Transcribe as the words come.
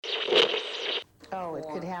Oh, it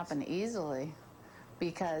could happen easily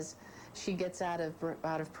because she gets out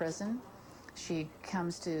of prison. She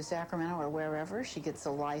comes to Sacramento or wherever. She gets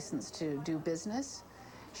a license to do business.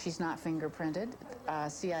 She's not fingerprinted.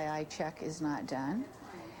 CII check is not done.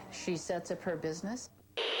 She sets up her business.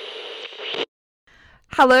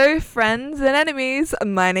 Hello, friends and enemies.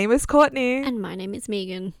 My name is Courtney. And my name is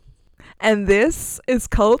Megan. And this is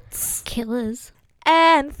Cults, Killers,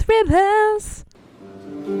 and Thrillers.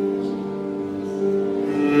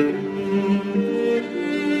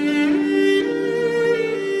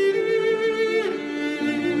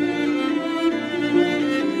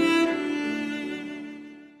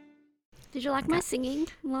 Did you like my singing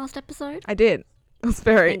last episode? I did. It was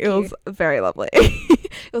very lovely.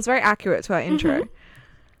 It was very accurate to our intro.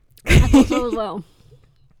 I thought so as well.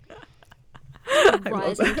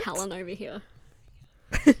 Rising Callan over here.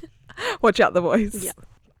 Watch out the voice. Yeah.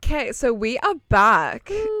 Okay, so we are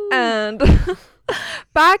back and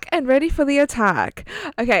back and ready for the attack.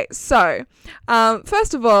 Okay, so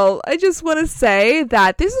first of all, I just want to say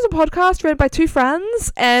that this is a podcast read by two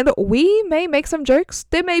friends and we may make some jokes.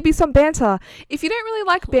 There may be some banter. If you don't really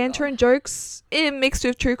like banter and jokes mixed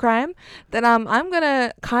with true crime, then I'm going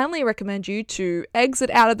to kindly recommend you to exit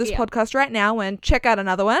out of this podcast right now and check out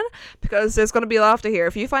another one because there's going to be laughter here.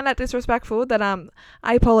 If you find that disrespectful, then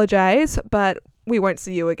I apologize, but we won't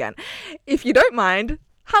see you again. If you don't mind,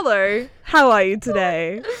 hello, how are you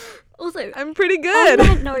today? Also, I'm pretty good. On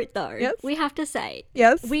that note, though, yes? we have to say,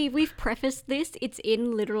 yes, we've prefaced this. It's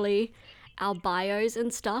in literally our bios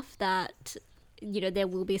and stuff that, there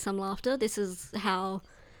will be some laughter. This is how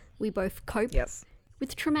we both cope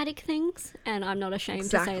with traumatic things, and I'm not ashamed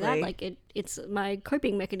to say that. Like, it's my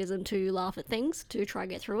coping mechanism to laugh at things, to try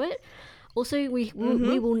and get through it. Also, we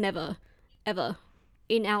will never, ever,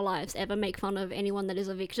 in our lives, ever make fun of anyone that is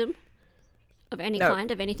a victim of any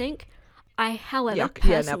kind of anything. I, however,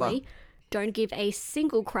 personally don't give a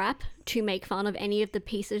single crap to make fun of any of the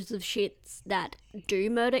pieces of shits that do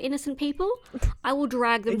murder innocent people. I will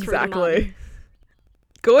drag them through the mud.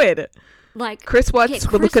 Good. Like Chris Watts,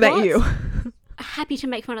 we're looking at you. Happy to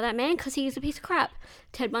make fun of that man because he is a piece of crap.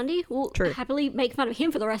 Ted Bundy will happily make fun of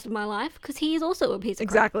him for the rest of my life because he is also a piece of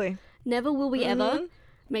crap. Exactly. Never will we ever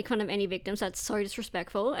make fun of any victims. That's so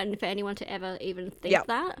disrespectful, and for anyone to ever even think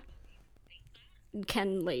that,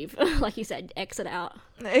 can leave. Like you said, exit out.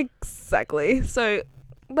 Exactly. So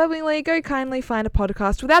lovingly go kindly find a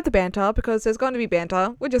podcast without the banter because there's going to be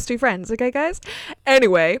banter. We're just two friends, okay guys?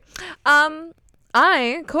 Anyway,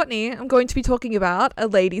 Courtney, I'm going to be talking about a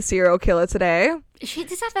lady serial killer today. Is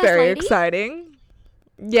this our first Very lady? exciting.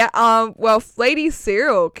 Yeah, well, lady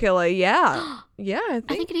serial killer, yeah. Yeah, I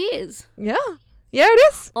think it is. Yeah. Yeah,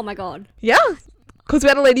 it is. Oh my god. Yeah. Because we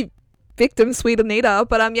had a lady victim, Sweet Anita,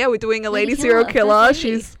 but we're doing a lady serial killer.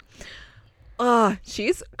 She's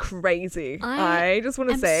crazy. I just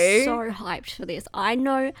want to say, I'm so hyped for this. I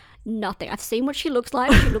know nothing. I've seen what she looks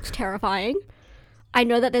like. She looks terrifying. I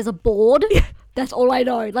know that there's a board. That's all I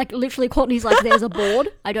know. Like, literally, Courtney's like, there's a board.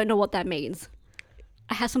 I don't know what that means.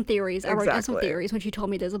 I have some theories. I wrote down some theories when she told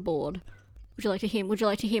me there's a board. Would you like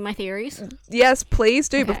to hear my theories? Yes, please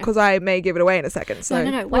do, because I may give it away in a second. So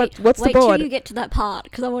no. Wait, what's the board? Wait till you get to that part,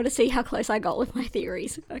 because I want to see how close I got with my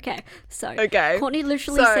theories. Okay, so Courtney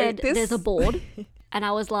literally said there's a board, and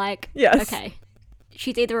I was like, yes. Okay,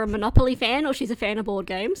 she's either a Monopoly fan or she's a fan of board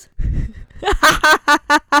games.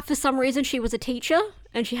 For some reason, she was a teacher,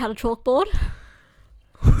 and she had a chalkboard.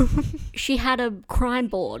 She had a crime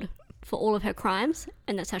board for all of her crimes,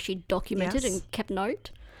 and that's how she documented and kept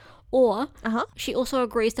note. Or she also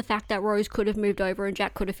agrees the fact that Rose could have moved over and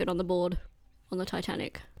Jack could have fit on the board on the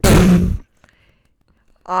Titanic.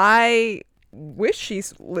 I wish she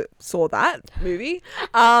saw that movie.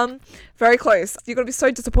 Very close. You're going to be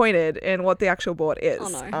so disappointed in what the actual board is. Oh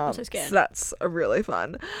no, I'm so scared. So that's really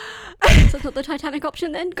fun. So it's not the Titanic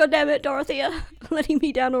option then? God damn it, Dorothea. Letting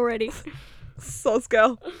me down already. Sauce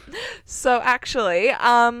girl. So actually,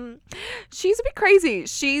 she's a bit crazy.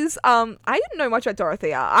 She's I didn't know much about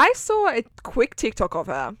Dorothea. I saw a quick TikTok of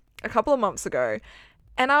her a couple of months ago,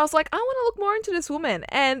 and I was like, I want to look more into this woman.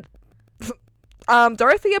 And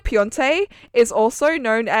Dorothea Puente is also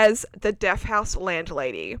known as the Deaf House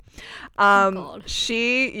Landlady. God.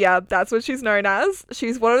 That's what she's known as.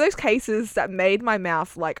 She's one of those cases that made my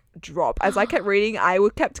mouth like drop. As I kept reading, I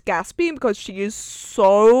kept gasping because she is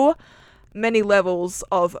so many levels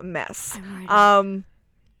of mess. I'm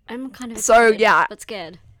kind of excited, but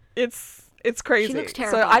scared. It's crazy. She looks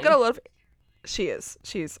terrifying. So I got a lot of.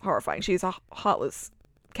 She's horrifying. She's a heartless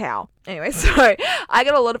cow. Anyway, so I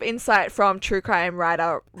got a lot of insight from true crime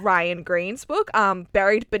writer Ryan Green's book,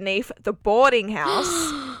 Buried Beneath the Boarding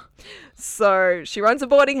House. So she runs a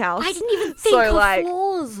boarding house. I didn't even think of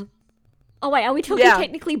floors. Oh, wait, are we talking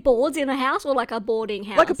technically boards in a house or like a boarding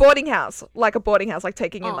house? Like a boarding house. Like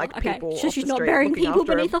taking in people So off she's the not street, burying looking people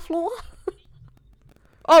after beneath 'em. a floor?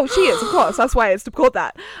 Oh, she is, of course. That's why it's called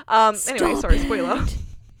that. Anyway, sorry, Stop spoiler. it.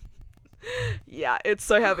 Yeah, it's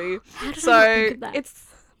so heavy. How did I not think of that?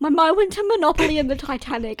 My mind went to Monopoly and the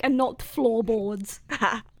Titanic and not floorboards.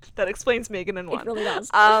 That explains Megan in one. It really does.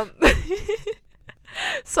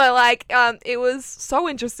 So, it was so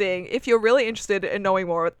interesting. If you're really interested in knowing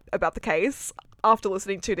more about the case after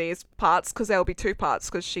listening to these parts, because there will be 2 parts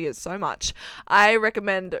because she is so much, I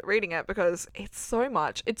recommend reading it because it's so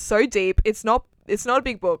much. It's so deep. It's not a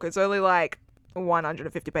big book. It's only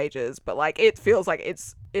 150 pages, but it feels like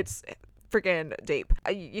it's freaking deep.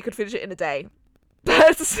 You could finish it in a day.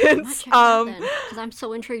 Since because I'm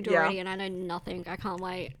so intrigued already and I know nothing. I can't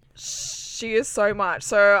wait. She is so much.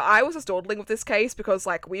 So I was just dawdling with this case because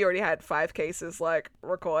we already had 5 cases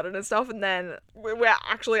recorded and stuff, and then we're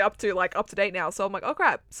actually up to date now. So I'm like, oh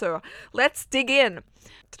crap. So let's dig in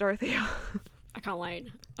to Dorothea. I can't wait.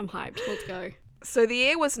 I'm hyped. Let's go. So the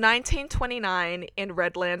year was 1929 in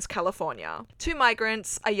Redlands, California. 2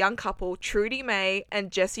 migrants, a young couple, Trudy May and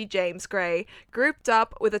Jesse James Gray, grouped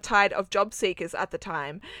up with a tide of job seekers at the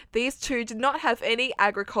time. These 2 did not have any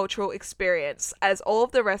agricultural experience, as all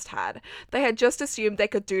of the rest had. They had just assumed they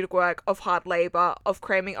could do the work of hard labor, of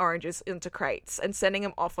cramming oranges into crates and sending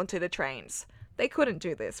them off onto the trains. They couldn't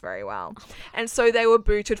do this very well, and so they were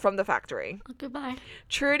booted from the factory. Oh, goodbye.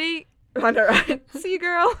 Trudy... I know, right? See you,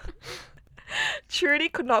 girl. Trudy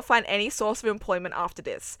could not find any source of employment after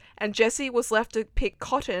this, and Jesse was left to pick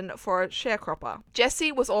cotton for a sharecropper.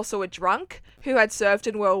 Jesse was also a drunk who had served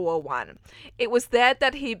in World War I. It was there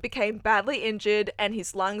that he became badly injured and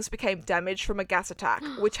his lungs became damaged from a gas attack,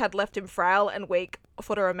 which had left him frail and weak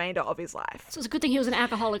for the remainder of his life. So it's a good thing he was an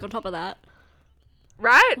alcoholic on top of that.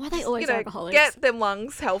 Right? Why are they always alcoholics? Get them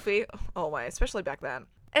lungs healthy. Always, especially back then.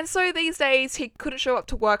 And so these days, he couldn't show up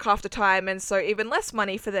to work half the time, and so even less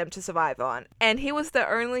money for them to survive on. And he was their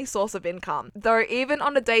only source of income. Though even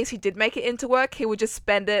on the days he did make it into work, he would just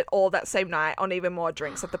spend it all that same night on even more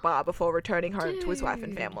drinks at the bar before returning home to his wife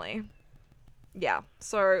and family. Yeah,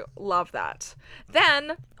 so love that.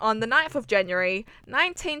 Then, on the 9th of January,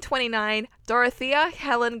 1929, Dorothea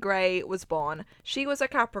Helen Gray was born. She was a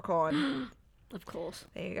Capricorn. Of course.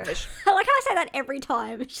 There you go. I like how I say that every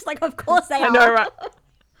time. She's like, of course they are. I know, right?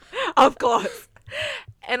 Of course.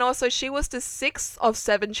 And also, she was the 6th of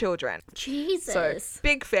 7 children. Jesus. So,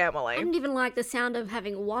 big family. I didn't even like the sound of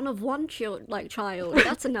having one child.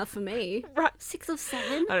 That's enough for me. Right. 6 of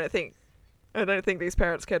 7? I don't think these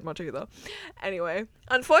parents cared much either. Anyway,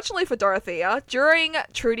 unfortunately for Dorothea, during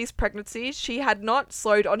Trudy's pregnancy, she had not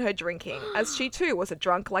slowed on her drinking, as she too was a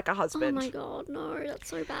drunk like a husband. Oh my god, no, that's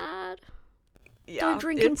so bad. Yeah, Don't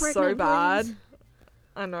drink and it's pregnant, so bad. please.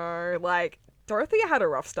 I know, Dorothea had a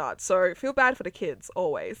rough start, so feel bad for the kids,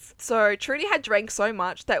 always. So, Trudy had drank so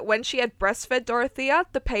much that when she had breastfed Dorothea,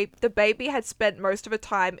 the baby had spent most of her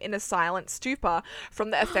time in a silent stupor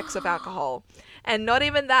from the effects of alcohol. And not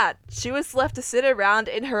even that, she was left to sit around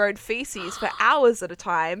in her own feces for hours at a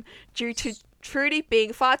time due to Trudy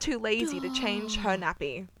being far too lazy to change her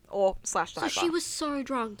nappy, or / diaper. So she was so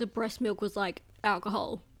drunk, the breast milk was like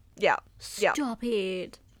alcohol. Yeah. Stop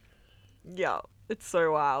it. Yeah. It's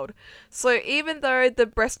so wild. So even though the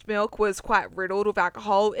breast milk was quite riddled with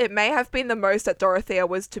alcohol, it may have been the most that Dorothea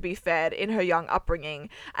was to be fed in her young upbringing,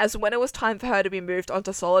 as when it was time for her to be moved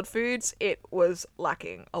onto solid foods, it was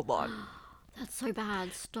lacking a lot. That's so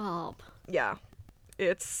bad. Stop. Yeah,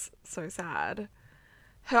 it's so sad.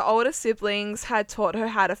 Her older siblings had taught her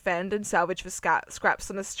how to fend and salvage for scraps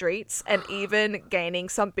on the streets, and even gaining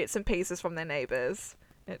some bits and pieces from their neighbours.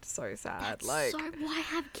 It's so sad. So why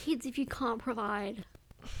have kids if you can't provide?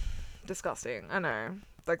 Disgusting. I know.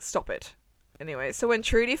 Stop it. Anyway, so when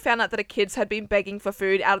Trudy found out that the kids had been begging for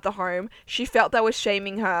food out of the home, she felt they were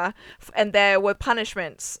shaming her, and there were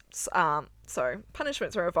punishments.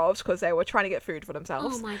 Punishments were involved because they were trying to get food for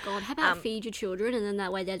themselves. Oh my god. How about feed your children, and then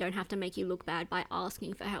that way they don't have to make you look bad by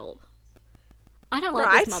asking for help? I don't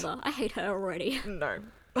like this mother. I hate her already. No.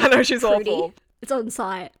 I know, she's Trudy, awful. it's on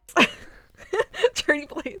site. Trudy,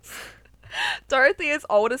 please. Dorothea's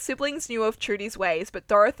older siblings knew of Trudy's ways, but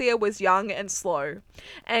Dorothea was young and slow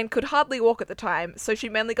and could hardly walk at the time, so she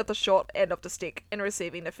mainly got the short end of the stick in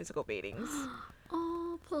receiving the physical beatings.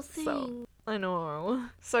 Oh, poor thing. So, I know.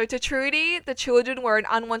 So to Trudy, the children were an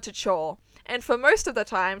unwanted chore, and for most of the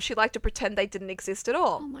time, she liked to pretend they didn't exist at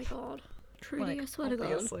all. Oh my god. Trudy, I swear to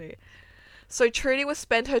God. So Trudy would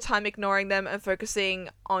spend her time ignoring them and focusing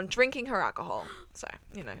on drinking her alcohol. So,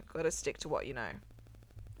 gotta stick to what you know.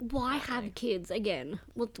 Why have kids again?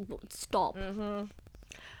 Stop.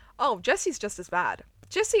 Oh, Jesse's just as bad.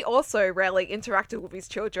 Jesse also rarely interacted with his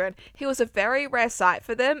children. He was a very rare sight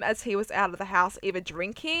for them as he was out of the house either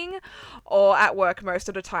drinking or at work most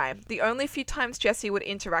of the time. The only few times Jesse would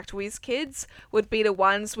interact with his kids would be the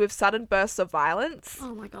ones with sudden bursts of violence.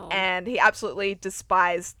 Oh my god. And he absolutely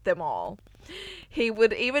despised them all. He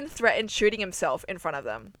would even threaten shooting himself in front of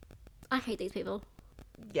them. I hate these people.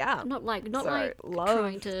 Yeah. Not like love.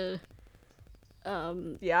 trying to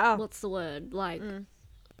Yeah. what's the word? Like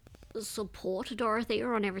support Dorothea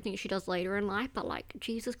on everything she does later in life, but like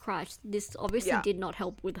Jesus Christ, this obviously did not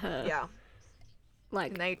help with her. Yeah.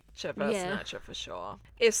 Like nature versus nurture for sure.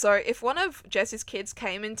 If one of Jesse's kids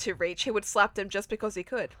came into reach, he would slap them just because he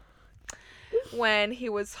could. When he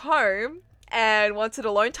was home and wanted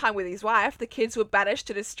alone time with his wife, the kids were banished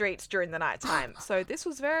to the streets during the night time. So this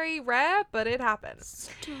was very rare, but it happened.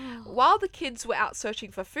 Stop. While the kids were out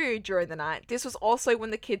searching for food during the night, this was also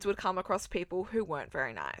when the kids would come across people who weren't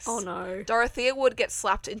very nice. Oh no. Dorothea would get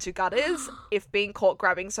slapped into gutters if being caught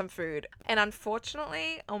grabbing some food. And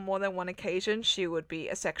unfortunately, on more than one occasion, she would be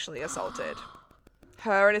sexually assaulted.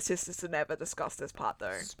 Her and her sisters had never discussed this part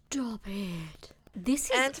though. Stop it. This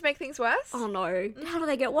is... And to make things worse... Oh no. How do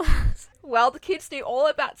they get worse? Well, the kids knew all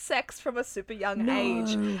about sex from a super young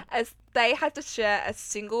age, as they had to share a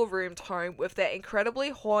single-roomed home with their incredibly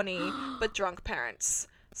horny but drunk parents.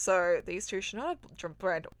 So these two should not have drunk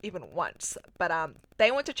bread even once, but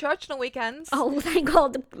they went to church on the weekends. Oh, thank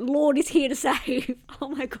God, the Lord is here to save. Oh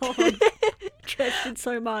my God. Church did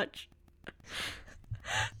so much.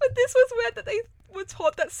 But this was weird that they were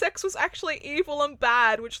taught that sex was actually evil and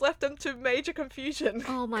bad, which left them to major confusion.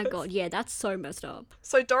 Oh my God, yeah, that's so messed up.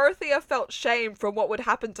 So Dorothea felt shame from what would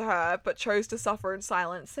happen to her, but chose to suffer in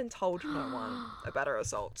silence and told no one about her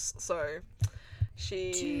assaults. So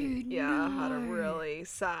she, had a really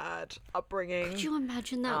sad upbringing. Could you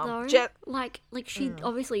imagine that though? Like she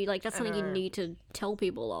obviously, like, that's something you need to tell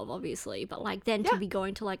people of, obviously, but like then to be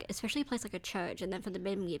going to, like, especially a place like a church, and then for the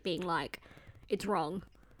men being like, it's wrong.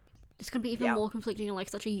 It's going to be even more conflicting in, like,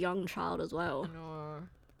 such a young child as well. I know.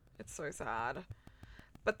 It's so sad.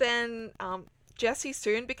 But then Jesse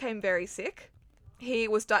soon became very sick. He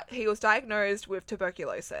was diagnosed with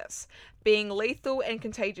tuberculosis, being lethal and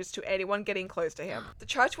contagious to anyone getting close to him. The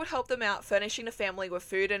church would help them out, furnishing the family with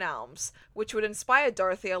food and alms, which would inspire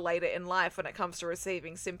Dorothea later in life when it comes to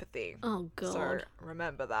receiving sympathy. Oh, God. So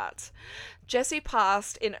remember that. Jesse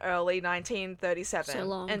passed in early 1937, so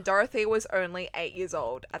long. and Dorothea was only 8 years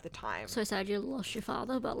old at the time. So sad you lost your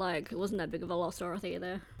father, but, like, it wasn't that big of a loss, Dorothea,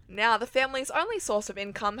 there. Now, the family's only source of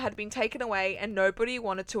income had been taken away, and nobody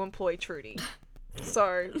wanted to employ Trudy.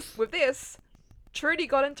 So, with this, Trudy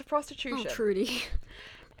got into prostitution. Oh, Trudy.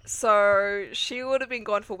 So, she would have been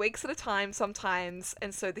gone for weeks at a time sometimes,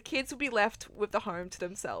 and so the kids would be left with the home to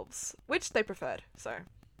themselves, which they preferred. So,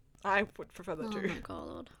 I would prefer that too. Oh my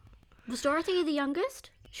God. Was Dorothea the youngest?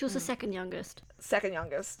 She was the second youngest. Second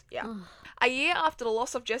youngest, yeah. A year after the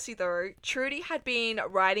loss of Jesse, though, Trudy had been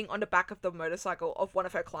riding on the back of the motorcycle of one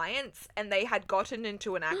of her clients, and they had gotten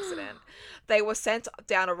into an accident. They were sent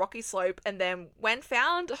down a rocky slope, and then, when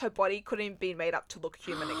found, her body couldn't be made up to look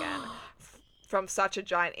human again from such a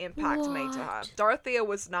giant impact made to her. Dorothea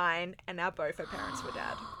was 9, and now both her parents were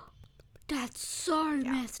dead. That's so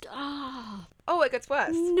messed up. Oh, it gets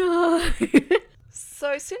worse. No.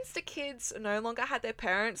 So since the kids no longer had their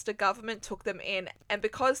parents, the government took them in, and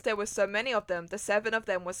because there were so many of them, the 7 of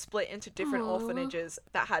them were split into different orphanages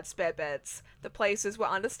that had spare beds. The places were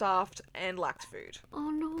understaffed and lacked food. Oh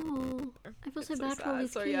no. I feel so bad for all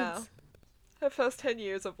these so kids. yeah, her first 10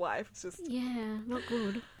 years of life was just not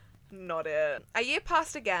good. not it. A year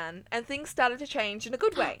passed again, and things started to change in a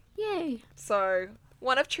good way. Yay. So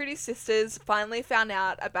one of Trudy's sisters finally found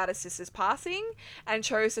out about her sister's passing and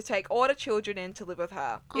chose to take all the children in to live with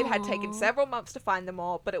her. It had taken several months to find them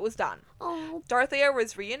all, but it was done. Oh. Dorothea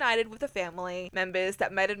was reunited with the family members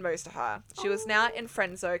that mattered most to her. She was now in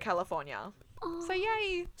Fresno, California. Oh. So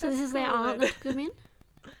yay! So this is their aunt that took them in?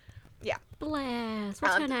 Yeah. Bless.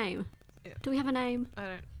 What's her name? Yeah. Do we have a name?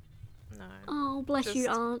 I don't know. Oh, bless you,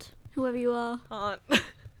 aunt. Whoever you are. Aunt.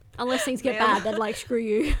 Unless things get Ma'am. bad, then, like, screw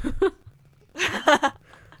you.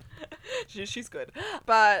 She's good.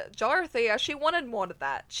 But Dorothea, she wanted more than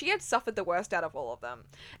that. She had suffered the worst out of all of them,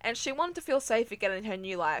 and she wanted to feel safe again in her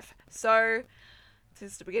new life. So,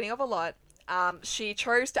 since the beginning of a lot, she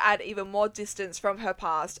chose to add even more distance from her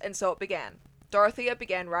past, and so it began. Dorothea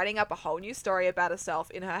began writing up a whole new story about herself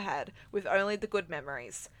in her head, with only the good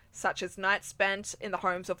memories, such as nights spent in the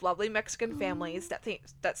homes of lovely Mexican families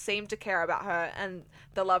that seemed to care about her and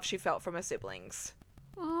the love she felt from her siblings.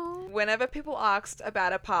 Oh. Whenever people asked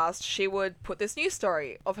about her past, she would put this news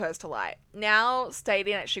story of hers to light. Now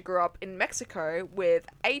stating that she grew up in Mexico with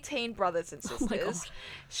 18 brothers and Oh my sisters, God.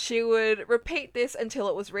 she would repeat this until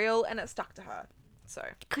it was real and it stuck to her. So,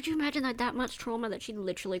 Could you imagine that much trauma that she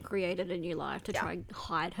literally created a new life to try and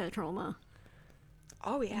hide her trauma?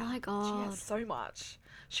 oh yeah. Oh my She God. has so much.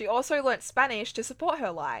 She also learnt Spanish to support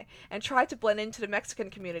her lie and tried to blend into the Mexican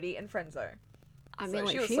community and friend zone. I So mean,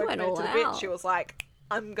 like, she was she so went committed all to the bit, out. she was like,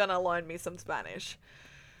 I'm gonna learn me some Spanish.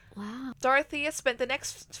 Wow. Dorothea spent the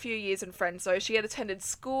next few years in friend zone. She had attended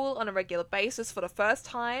school on a regular basis for the first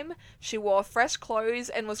time. She wore fresh clothes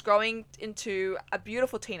and was growing into a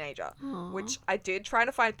beautiful teenager, Aw. which I did try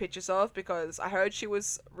to find pictures of because I heard she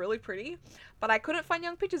was really pretty, but I couldn't find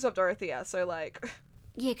young pictures of Dorothea, so like...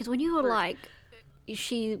 Yeah, because when you were like,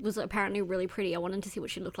 she was apparently really pretty, I wanted to see what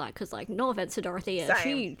she looked like, because, like, no offense to Dorothea,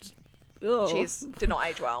 Same. Did not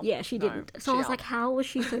age well. Yeah, she No, didn't. So I she was don't. like, how was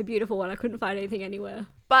she so beautiful when I couldn't find anything anywhere?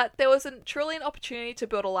 But there was truly an opportunity to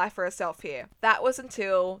build a life for herself here. That was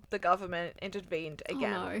until the government intervened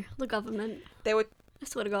again. Oh no, the government. They were... I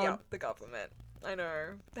swear to God. Yeah, the government. I know.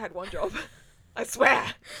 They had one job. I swear.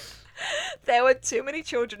 There were too many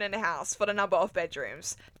children in the house for the number of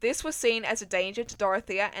bedrooms. This was seen as a danger to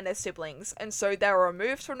Dorothea and their siblings, and so they were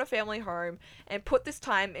removed from the family home and put this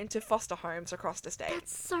time into foster homes across the state.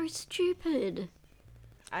 That's so stupid.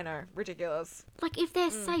 I know, ridiculous. Like, if they're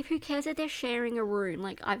safe, who cares if they're sharing a room?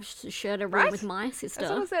 Like, I've shared a room Right? with my sister. As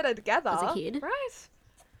long as they're together. As a kid. Right?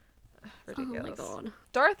 Oh my Ridiculous. God.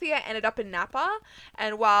 Dorothea ended up in Napa,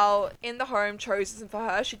 and while in the home chosen for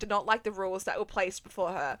her, she did not like the rules that were placed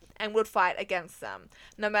before her and would fight against them,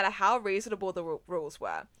 no matter how reasonable the rules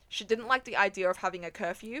were. She didn't like the idea of having a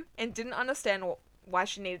curfew and didn't understand why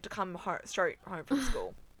she needed to come straight home from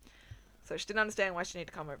school. So she didn't understand why she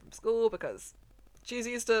needed to come home from school because she's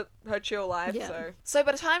used to her chill life. Yeah. So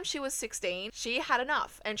by the time she was 16, she had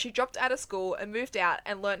enough and she dropped out of school and moved out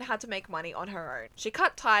and learned how to make money on her own. She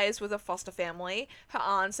cut ties with her foster family, her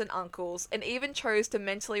aunts and uncles, and even chose to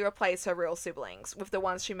mentally replace her real siblings with the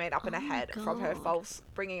ones she made up in her head from her God. false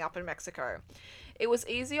bringing up in Mexico. It was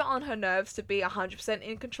easier on her nerves to be 100%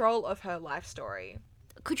 in control of her life story.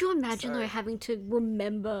 Could you imagine, So- though, having to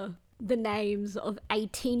remember the names of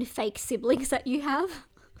 18 fake siblings that you have?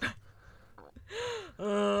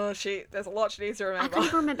 There's a lot she needs to I remember. can't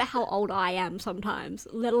even remember how old I am sometimes,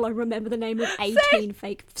 let alone remember the name of 18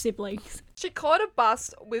 fake siblings. She caught a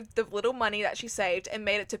bus with the little money that she saved and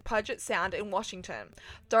made it to Puget Sound in Washington.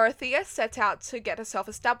 Dorothea set out to get herself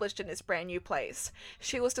established in this brand new place.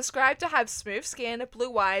 She was described to have smooth skin,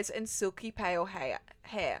 blue eyes, and silky pale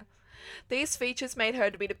hair. These features made her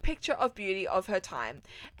to be the picture of beauty of her time.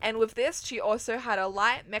 And with this, she also had a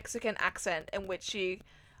light Mexican accent in which she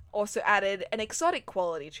also added an exotic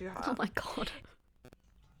quality to her. Oh my God.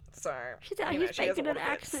 So, She's out you here know, she has faking a an lot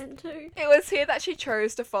of bits. accent too. It was here that she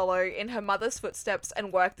chose to follow in her mother's footsteps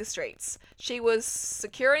and work the streets. She was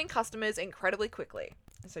securing customers incredibly quickly.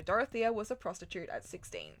 And so Dorothea was a prostitute at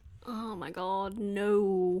 16. Oh my God,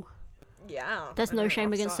 no. Yeah. There's I no know, shame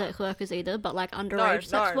rough against start. sex workers either, but like underage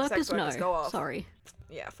sex no, workers, sex workers, go no. off. Sorry.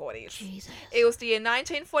 Yeah, 40s. Jesus. It was the year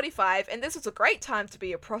 1945, and this was a great time to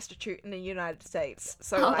be a prostitute in the United States.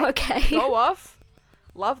 So, Oh, like, okay. go off.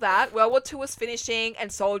 Love that. World War II was finishing,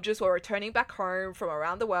 and soldiers were returning back home from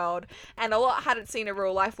around the world, and a lot hadn't seen a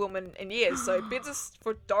real-life woman in years, so business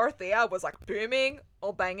for Dorothea was, like, booming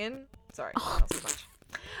or banging. Sorry, not so much.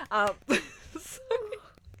 Sorry.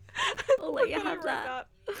 I'll let you Did I have write that.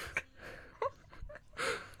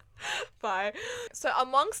 Bye. So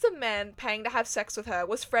amongst the men paying to have sex with her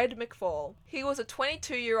was Fred McFall. He was a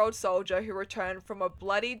 22-year-old soldier who returned from a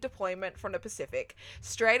bloody deployment from the Pacific.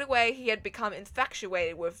 Straight away, he had become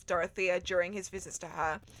infatuated with Dorothea during his visits to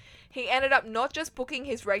her. He ended up not just booking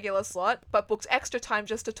his regular slot, but booked extra time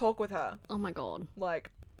just to talk with her. Oh my God.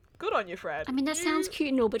 Like, good on you, Fred. I mean, that sounds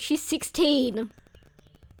cute and all, but she's 16.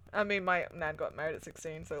 I mean, my nan got married at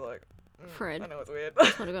 16, so like, Fred. I know it's weird.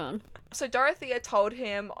 Swear to God. So Dorothea told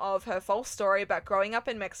him of her false story about growing up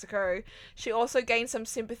in Mexico. She also gained some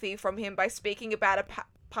sympathy from him by speaking about her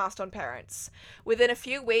past on parents. Within a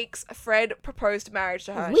few weeks, Fred proposed marriage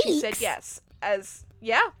to her. She said Weeks? yes.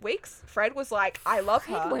 Weeks. Fred was like, I love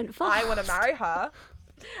Fred her. went I want to fast. marry her.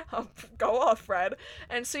 Go off, Fred.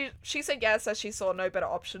 And so she said yes as she saw no better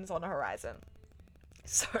options on the horizon.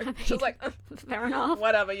 So she was like, Fair enough.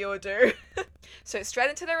 whatever you'll do. So straight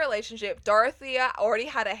into their relationship, Dorothea already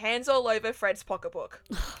had her hands all over Fred's pocketbook.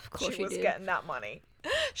 Of course She you was did. getting that money.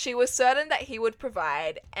 She was certain that he would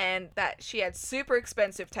provide and that she had super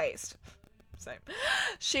expensive taste. Same.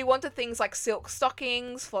 She wanted things like silk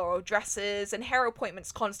stockings, floral dresses, and hair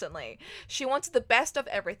appointments constantly. She wanted the best of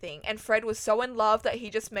everything, and Fred was so in love that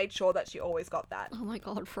he just made sure that she always got that. Oh my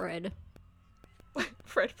god, Fred.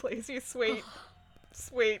 Fred, please, you sweet,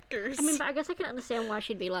 sweet goose. I mean, but I guess I can understand why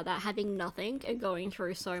she'd be like that, having nothing and going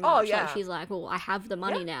through so much. Oh, yeah. Like, she's like, well, I have the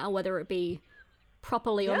money now, whether it be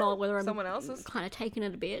properly or not, whether I'm someone else's. kind of taking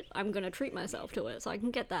it a bit, I'm going to treat myself to it, so I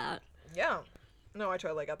can get that. Yeah. No, I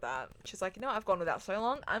totally get that. She's like, I've gone without so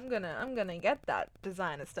long. I'm gonna get that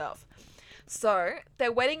designer stuff. So,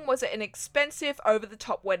 their wedding was an expensive,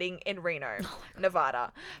 over-the-top wedding in Reno,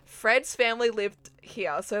 Nevada. Fred's family lived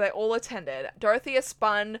here, so they all attended. Dorothea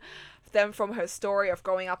spun them from her story of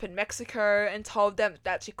growing up in Mexico and told them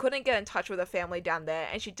that she couldn't get in touch with her family down there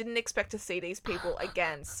and she didn't expect to see these people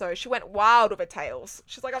again. So she went wild with her tales.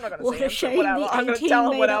 She's like, I'm not going to see What them. a shame Whatever. the I'm going to 18 tell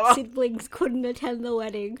them made-up whatever. siblings couldn't attend the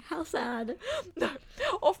wedding. How sad. No.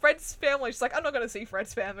 Or Fred's family. She's like, I'm not going to see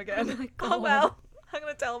Fred's fam again. Oh my Oh, God. well. I'm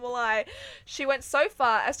going to tell him a lie. She went so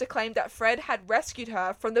far as to claim that Fred had rescued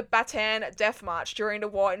her from the Bataan Death March during the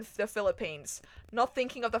war in the Philippines, not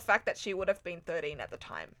thinking of the fact that she would have been 13 at the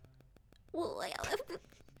time. Well,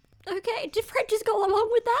 okay, did Fred just go along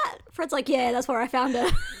with that? Fred's like, yeah, that's where I found her.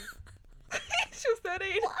 She was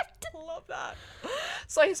 13. What? Love that.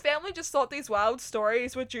 So his family just thought these wild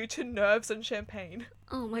stories were due to nerves and champagne.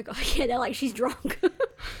 Oh my god, yeah, they're like, she's drunk.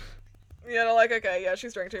 Yeah, they're like, okay, yeah,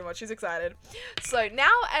 she's drinking too much. She's excited. So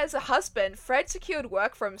now as a husband, Fred secured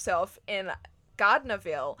work for himself in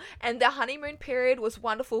Gardnerville, and their honeymoon period was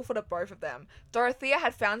wonderful for the both of them. Dorothea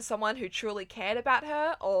had found someone who truly cared about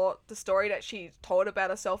her, or the story that she told about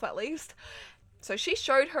herself at least. So she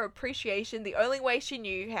showed her appreciation the only way she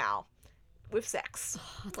knew how, with sex.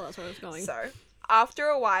 I thought that's where I was going. So, after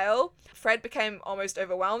a while, Fred became almost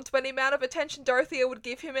overwhelmed by the amount of attention Dorothea would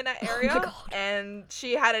give him in that area, God. and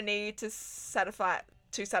she had a need to satisfy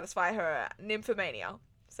her nymphomania.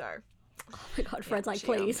 So, Oh my god, Fred's like, she,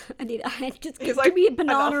 please, I just he's give like, me a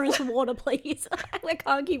banana enough. and some water, please. I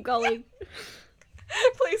can't keep going.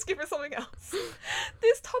 please give her something else.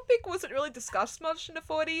 This topic wasn't really discussed much in the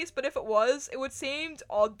 40s, but if it was, it would seem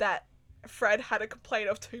odd that Fred had a complaint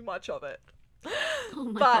of too much of it. Oh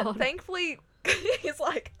my But god. thankfully, he's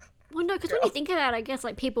like, Well, no, because when you think about it, I guess,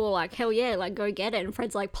 like, people are like, hell yeah, like, go get it. And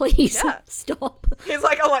Fred's like, please, Yeah. stop. he's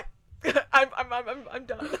like, I'm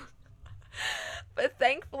done. But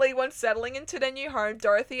thankfully, when settling into their new home,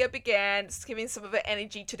 Dorothea began giving some of her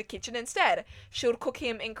energy to the kitchen instead. She would cook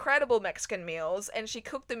him incredible Mexican meals, and she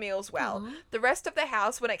cooked the meals well. Aw. The rest of the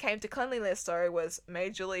house, when it came to cleanliness, though, was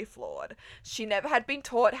majorly flawed. She never had been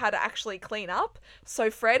taught how to actually clean up,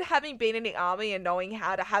 so Fred, having been in the army and knowing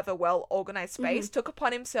how to have a well-organized space, took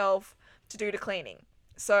upon himself to do the cleaning.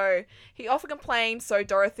 So he often complained, so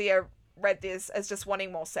Dorothea read this as just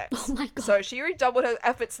wanting more sex. Oh my god. So she redoubled her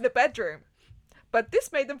efforts in the bedroom. But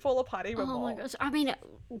this made them fall apart even Oh more. my gosh. I mean,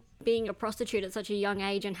 being a prostitute at such a young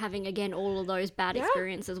age and having, again, all of those bad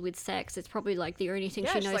experiences with sex, it's probably, like, the only thing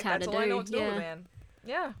Yeah, she she's knows like, how that's to all do. I know what to do with a man.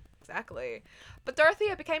 Yeah, exactly. But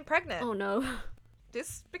Dorothea became pregnant. Oh no.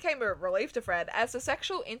 This became a relief to Fred, as the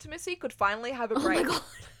sexual intimacy could finally have a Oh my break. god.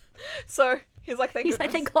 So he's like, He's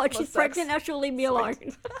like, thank God she's pregnant, now she'll leave me alone.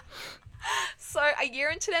 So, a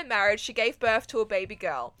year into their marriage, she gave birth to a baby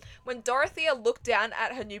girl. When Dorothea looked down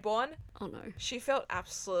at her newborn, Oh no. she felt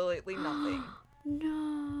absolutely nothing.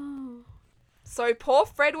 No. So poor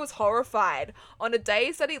Fred was horrified. On the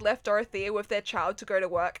days that he left Dorothea with their child to go to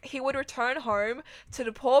work, he would return home to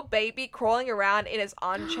the poor baby crawling around in his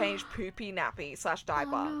unchanged poopy nappy /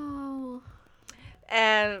 diaper. Oh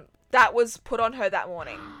And that was put on her that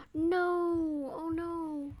morning. no. No. Oh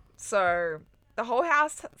no. So the whole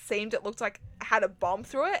house it looked like it had a bomb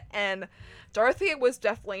through it, and Dorothea was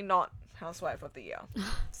definitely not housewife of the year.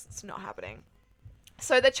 It's not happening.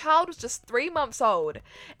 So the child was just 3 months old,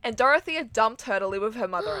 and Dorothea dumped her to live with her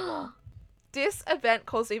mother-in-law. This event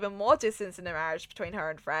caused even more distance in the marriage between her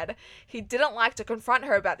and Fred. He didn't like to confront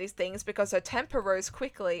her about these things because her temper rose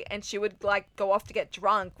quickly, and she would go off to get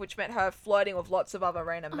drunk, which meant her flirting with lots of other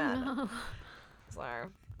random men. No. So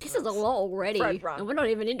This is a lot already. Fred run. And we're not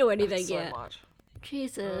even into anything so yet. much.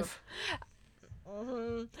 Jesus.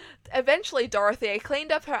 Eventually, Dorothea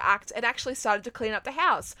cleaned up her act and actually started to clean up the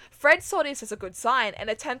house. Fred saw this as a good sign and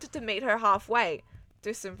attempted to meet her halfway.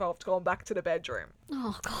 This involved going back to the bedroom.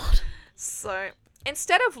 Oh god. So,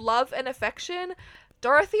 instead of love and affection,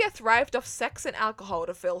 Dorothea thrived off sex and alcohol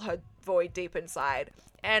to fill her void deep inside.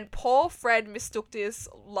 And poor Fred mistook this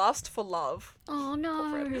lust for love. Oh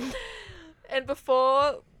no. And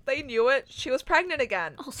before they knew it. She was pregnant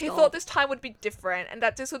again. Oh, he stop. thought this time would be different and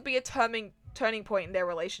that this would be a turning point in their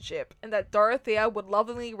relationship and that Dorothea would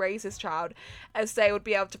lovingly raise his child as they would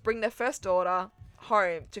be able to bring their first daughter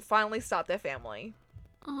home to finally start their family.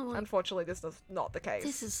 Oh my, Unfortunately, this is not the case.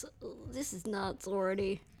 this is nuts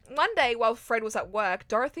already. One day, while Fred was at work,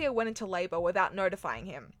 Dorothea went into labor without notifying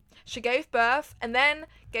him. She gave birth and then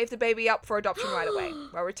gave the baby up for adoption right away.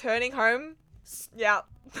 While returning home, yeah.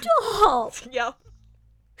 Stop! Yeah.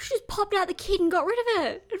 She just popped out the kid and got rid of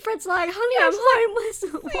it. And Fred's like, honey, I'm homeless.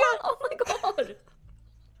 What? Yeah. Oh my god.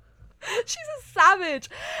 She's a savage.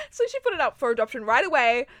 So she put it up for adoption right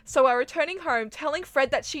away. So while returning home, telling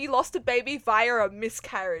Fred that she lost a baby via a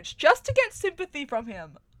miscarriage, just to get sympathy from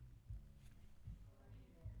him.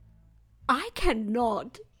 I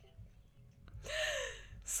cannot.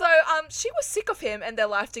 So, she was sick of him and their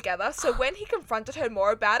life together. So when he confronted her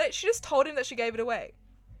more about it, she just told him that she gave it away.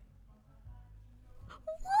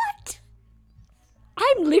 What?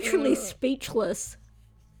 I'm literally speechless.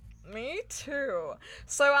 Me too.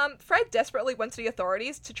 So, Fred desperately went to the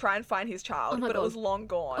authorities to try and find his child, Oh my but God. it was long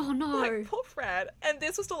gone. Oh no. Like, poor Fred. And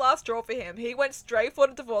this was the last straw for him. He went straight for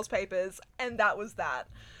the divorce papers, and that was that.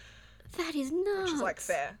 That is nuts. Which is, like,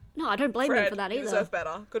 fair. No, I don't blame Fred, him for that you either. deserve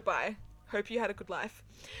better. Goodbye. Hope you had a good life.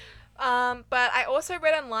 But I also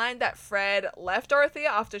read online that Fred left Dorothea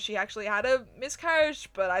after she actually had a miscarriage,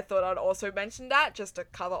 but I thought I'd also mention that just to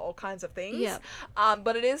cover all kinds of things. Yeah.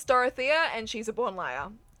 But it is Dorothea, and she's a born liar.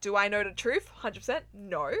 Do I know the truth? 100%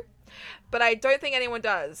 no. But I don't think anyone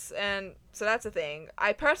does, and so that's the thing.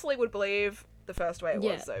 I personally would believe the first way it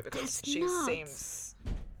was, though, because that's she nuts. seems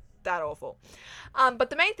that awful. But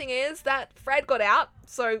the main thing is that Fred got out,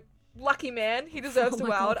 so lucky man, he deserves the Oh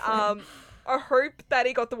my world. God, Fred. I hope that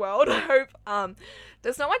he got the world. I hope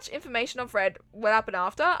there's not much information on Fred what happened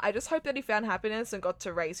after. I just hope that he found happiness and got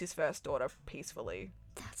to raise his first daughter peacefully.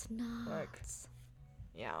 That's nuts. Like,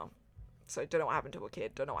 yeah. So don't know what happened to a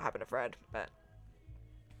kid. Don't know what happened to Fred, but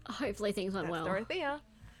Hopefully things went that's well. Dorothea.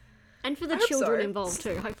 And for the I hope children so. involved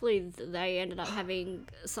too. Hopefully they ended up having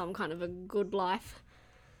some kind of a good life.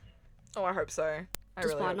 Oh, I hope so. I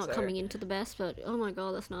really Despite hope not so. coming into the best, but oh my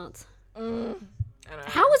god, that's nuts. I know.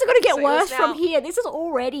 How is it going to get So it was worse from now- here? This is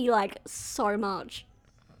already like so much.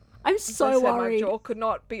 I'm As I so said, worried. my jaw could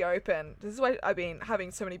not be open. This is why I've been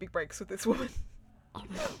having so many big breaks with this woman. Oh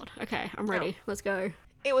my god. Okay, I'm ready. Let's go.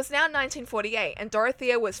 It was now 1948, and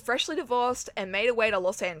Dorothea was freshly divorced and made her way to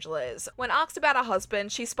Los Angeles. When asked about her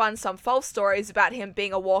husband, she spun some false stories about him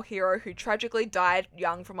being a war hero who tragically died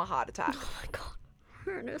young from a heart attack. Oh my god.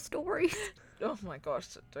 Her and her stories. Oh my gosh,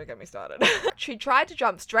 don't get me started. She tried to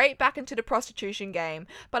jump straight back into the prostitution game,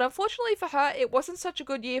 but unfortunately for her, it wasn't such a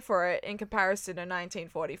good year for it in comparison to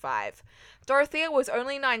 1945. Dorothea was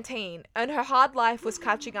only 19, and her hard life was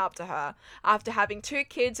catching up to her after having 2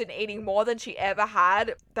 kids and eating more than she ever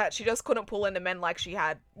had, that she just couldn't pull into men like she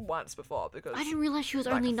had once before because I didn't realize she was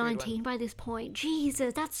lack only of food 19 by this point.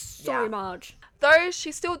 Jesus, that's so Yeah. much. Though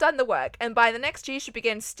she's still done the work, and by the next year she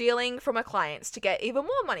began stealing from her clients to get even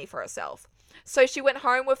more money for herself. So she went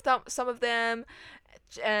home with some of them,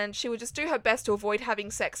 and she would just do her best to avoid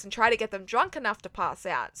having sex and try to get them drunk enough to pass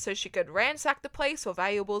out so she could ransack the place for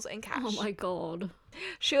valuables and cash. Oh my god.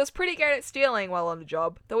 She was pretty great at stealing while on the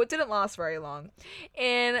job, though it didn't last very long.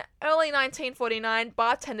 In early 1949,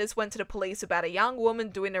 bartenders went to the police about a young woman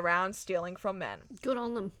doing the rounds stealing from men. Good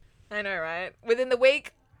on them. I know, right? Within the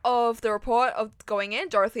week of the report of going in,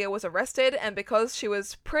 Dorothea was arrested, and because she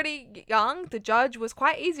was pretty young, the judge was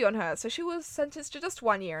quite easy on her, so she was sentenced to just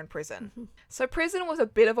 1 year in prison. So prison was a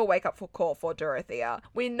bit of a wake-up call for Dorothea.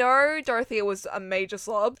 We know Dorothea was a major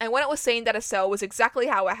slob, and when it was seen that a cell was exactly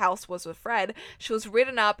how her house was with Fred, she was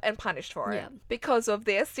written up and punished for it. Yeah. Because of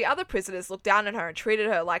this, the other prisoners looked down on her and treated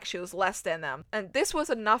her like she was less than them, and this was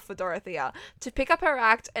enough for Dorothea to pick up her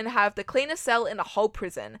act and have the cleanest cell in the whole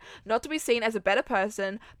prison, not to be seen as a better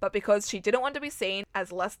person, but because she didn't want to be seen as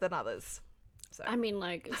less than others. So, I mean,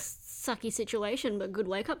 like, sucky situation, but good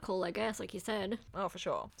wake-up call, I guess, like you said. oh, for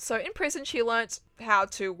sure. So in prison, she learnt how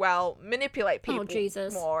to, well, manipulate people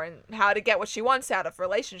Jesus. more and how to get what she wants out of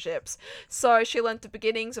relationships. So she learnt the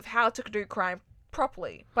beginnings of how to do crime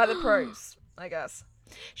properly by the pros, I guess.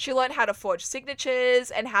 She learned how to forge signatures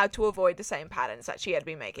and how to avoid the same patterns that she had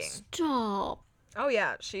been making. Stop. Oh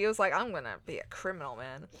yeah, she was like, I'm gonna be a criminal,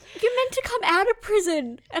 man. You're meant to come out of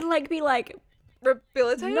prison and, like, be like,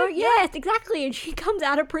 Rehabilitated? no, yes, exactly. And she comes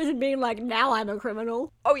out of prison being like, now I'm a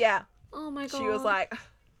criminal. Oh yeah. Oh my god. She was like,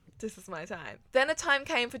 This is my time. Then a time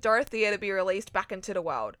came for Dorothea to be released back into the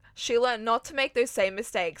world. She learned not to make those same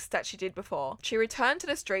mistakes that she did before. She returned to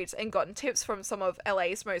the streets and gotten tips from some of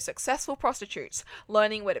LA's most successful prostitutes,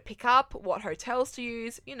 learning where to pick up, what hotels to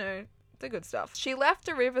use, the good stuff. She left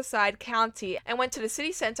the Riverside County and went to the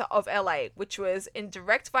city center of LA, which was in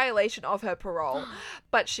direct violation of her parole.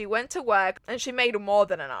 But she went to work and she made more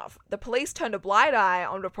than enough. The police turned a blind eye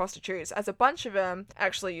on the prostitutes as a bunch of them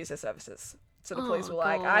actually used their services. So the police were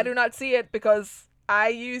like, I do not see it because I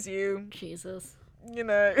use you. Jesus.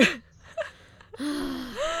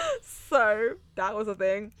 So that was a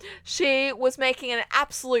thing. She was making an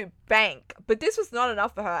absolute bank, but this was not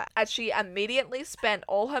enough for her, as she immediately spent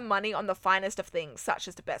all her money on the finest of things, such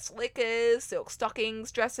as the best liquors, silk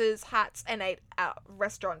stockings, dresses, hats, and ate at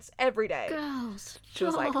restaurants every day. Girls, she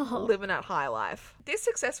was like living that high life. This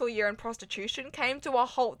successful year in prostitution came to a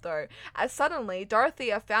halt though, as suddenly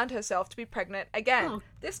Dorothea found herself to be pregnant again,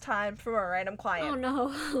 this time from a random client. Oh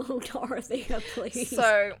no, Dorothea, please.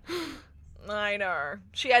 So... I know.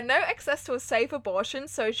 She had no access to a safe abortion,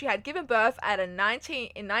 so she had given birth in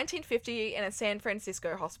 1950 in a San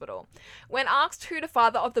Francisco hospital. When asked who the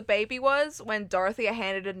father of the baby was, when Dorothea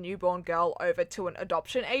handed a newborn girl over to an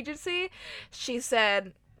adoption agency, she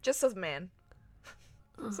said, just a man.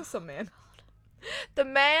 Just a man. The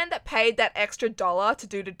man that paid that extra $1 to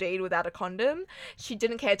do the deed without a condom, she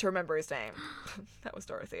didn't care to remember his name. That was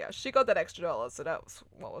Dorothea. She got that extra $1, so that was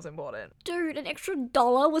what was important. Dude, an extra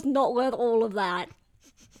 $1 was not worth all of that.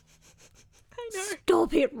 I know.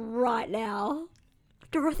 Stop it right now.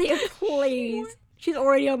 Dorothea, please. She's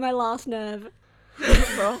already on my last nerve.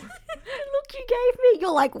 Well, Look, you gave me.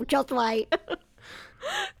 You're like, just wait.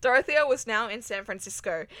 Dorothea was now in San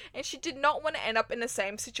Francisco, and she did not want to end up in the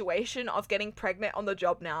same situation of getting pregnant on the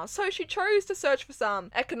job now, so she chose to search for some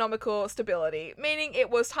economical stability, meaning it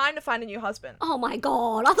was time to find a new husband. Oh my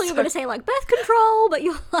god, I thought you were going to say like birth control, but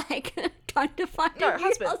you're like trying to find a new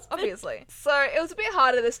husband. Obviously. So it was a bit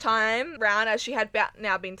harder this time round, as she had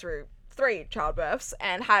now been through 3 childbirths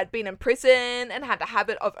and had been in prison and had the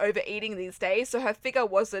habit of overeating these days, so her figure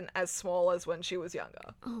wasn't as small as when she was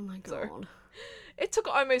younger. Oh my god. It took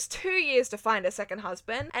almost 2 years to find a second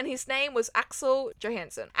husband, and his name was Axel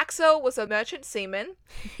Johansson. Axel was a merchant seaman.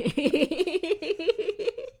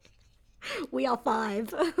 We are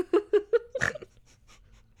 5.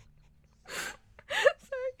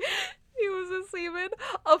 He was a seaman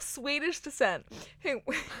of Swedish descent who...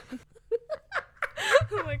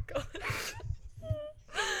 Oh my god.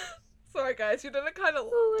 Sorry guys, you don't like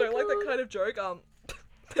that kind of joke.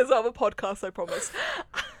 There's other podcasts, I promise.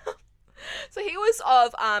 So he was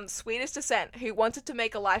of Swedish descent who wanted to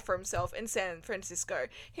make a life for himself in San Francisco.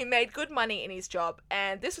 He made good money in his job,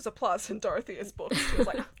 and this was a plus in Dorothea's book. She was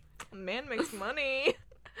like, a man makes money.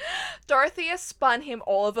 Dorothea spun him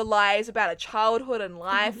all of the lies about her childhood and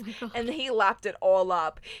life, and he lapped it all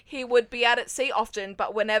up. He would be out at sea often,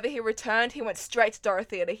 but whenever he returned, he went straight to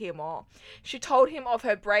Dorothea to hear more. She told him of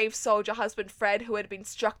her brave soldier husband Fred, who had been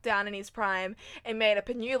struck down in his prime and made up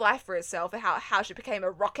a new life for herself, and how she became a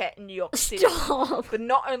rocket in New York City. Stop. But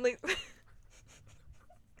not only...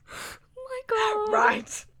 Oh my god.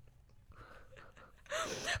 Right.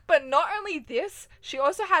 But not only this, she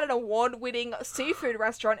also had an award-winning seafood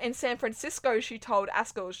restaurant in San Francisco. She told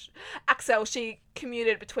Axel she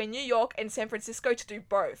commuted between New York and San Francisco to do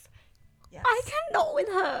both. Yes. I cannot with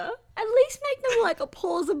her. At least make them like a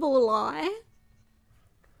plausible lie.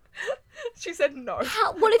 She said no.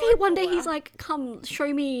 What if one day he's like, come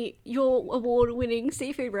show me your award-winning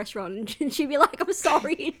seafood restaurant, and she'd be like, I'm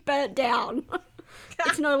sorry, it burnt down.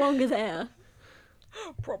 It's no longer there.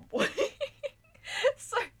 Probably.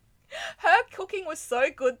 So, her cooking was so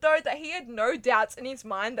good though that he had no doubts in his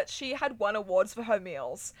mind that she had won awards for her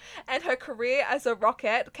meals, and her career as a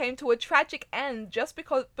rocket came to a tragic end just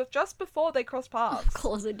before they crossed paths. Of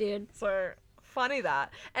course it did. So funny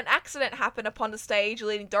that an accident happened upon the stage,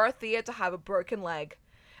 leading Dorothea to have a broken leg,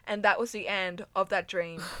 and that was the end of that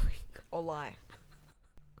dream or lie.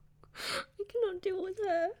 I cannot deal with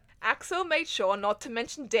her. Axel made sure not to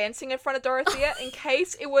mention dancing in front of Dorothea in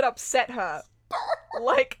case it would upset her.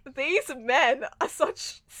 Like, these men are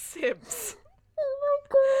such simps. Oh my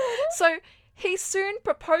god. So, he soon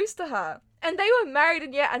proposed to her, and they were married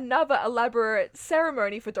in yet another elaborate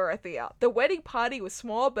ceremony for Dorothea. The wedding party was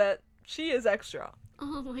small, but she is extra.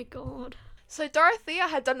 Oh my god. So Dorothea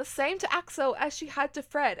had done the same to Axel as she had to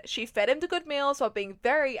Fred. She fed him to good meals while being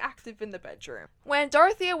very active in the bedroom. When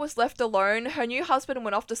Dorothea was left alone, her new husband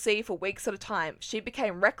went off to sea for weeks at a time. She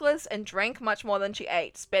became reckless and drank much more than she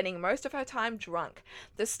ate, spending most of her time drunk.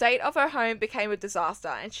 The state of her home became a disaster,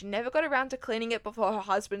 and she never got around to cleaning it before her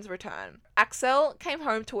husband's return. Axel came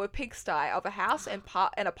home to a pigsty of a house and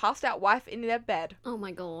a passed-out wife in their bed. Oh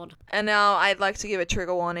my god. And now I'd like to give a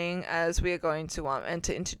trigger warning, as we are going to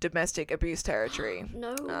enter into domestic abuse territory.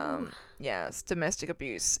 No. Yes, domestic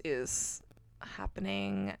abuse is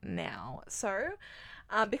happening now. So,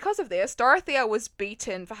 because of this, Dorothea was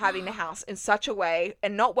beaten for having the house in such a way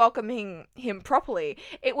and not welcoming him properly.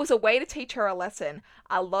 It was a way to teach her a lesson.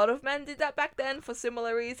 A lot of men did that back then for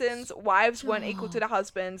similar reasons. Wives weren't equal to their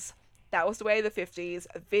husbands. That was the way of the 50s.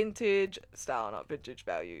 Vintage style, not vintage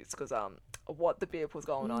values, because what the beep was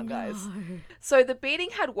going on, guys. So the beating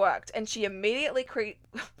had worked, and she immediately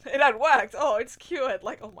it had worked. Oh, it's cured.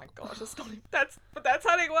 Like, oh my gosh, it's not. That's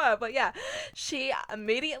how they were. But yeah, she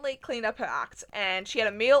immediately cleaned up her act, and she had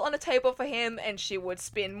a meal on the table for him, and she would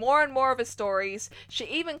spin more and more of his stories. She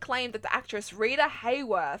even claimed that the actress Rita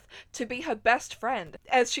Hayworth to be her best friend,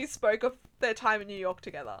 as she spoke of their time in New York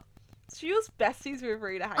together. She was besties with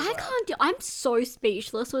Rita Hayworth. I'm so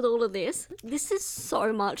speechless with all of this. This is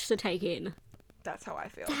so much to take in. That's how I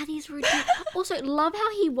feel. That is ridiculous. Also, love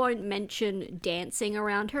how he won't mention dancing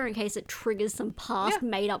around her in case it triggers some past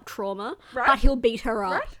made-up trauma. Right. But he'll beat her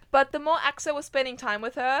up. Right? But the more Axel was spending time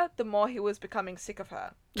with her, the more he was becoming sick of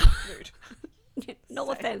her. Rude. No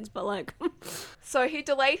offense, but like... So he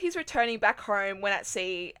delayed his returning back home when at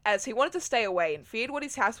sea, as he wanted to stay away and feared what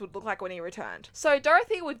his house would look like when he returned. So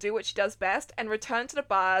Dorothy would do what she does best and return to the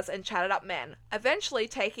bars and chatted up men, eventually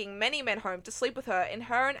taking many men home to sleep with her in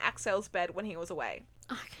her and Axel's bed when he was away.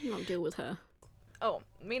 I cannot deal with her. Oh,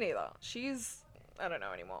 me neither. I don't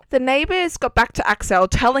know anymore. The neighbours got back to Axel,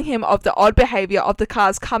 telling him of the odd behaviour of the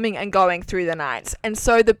cars coming and going through the nights, and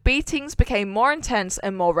so the beatings became more intense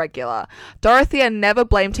and more regular. Dorothea never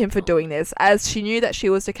blamed him for doing this, as she knew that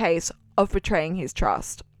she was the case of betraying his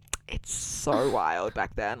trust. It's so wild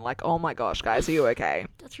back then. Like, oh my gosh, guys, are you okay?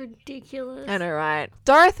 That's ridiculous. I know, right?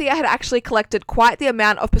 Dorothea had actually collected quite the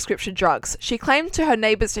amount of prescription drugs. She claimed to her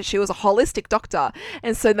neighbours that she was a holistic doctor,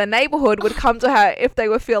 and so the neighbourhood would come to her if they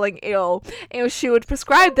were feeling ill, and she would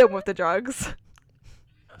prescribe them with the drugs.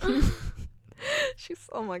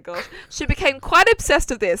 Oh my gosh. She became quite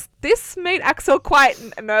obsessed with this. This made Axel quite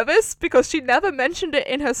nervous because she never mentioned it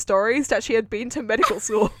in her stories that she had been to medical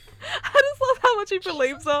school. I just love how much he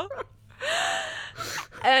believes her.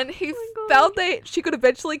 And he felt that she could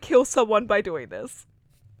eventually kill someone by doing this.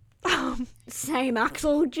 Same,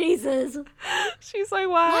 Axel. Jesus. She's like,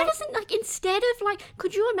 wow. Why doesn't, like, instead of, like,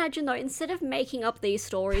 could you imagine, though, instead of making up these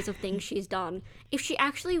stories of things she's done, if she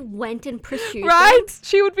actually went and pursued right? them,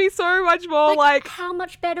 she would be so much more, like... How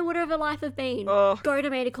much better would her life have been? Ugh. Go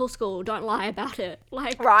to medical school. Don't lie about it.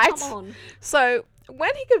 Like, right? Come on. So,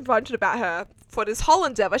 when he confronted about her for this whole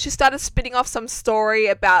endeavour, she started spinning off some story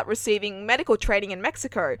about receiving medical training in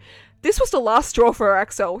Mexico. This was the last straw for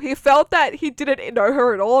Axel. He felt that he didn't know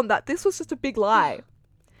her at all and that this was just a big lie.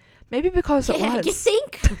 Maybe because it was. You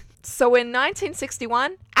think? So in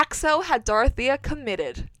 1961, Axel had Dorothea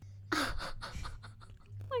committed. Oh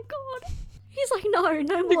my god. He's like, no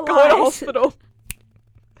more Go to lies. hospital.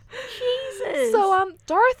 Jesus. So,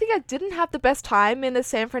 Dorothea didn't have the best time in the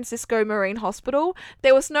San Francisco Marine Hospital.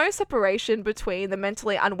 There was no separation between the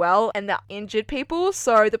mentally unwell and the injured people,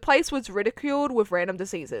 so the place was ridiculed with random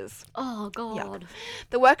diseases. Oh, God. Yuck.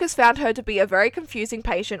 The workers found her to be a very confusing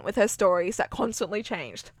patient with her stories that constantly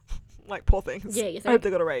changed. Like, poor things. Yeah, you think? I hope they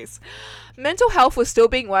got a raise. Mental health was still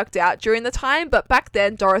being worked out during the time, but back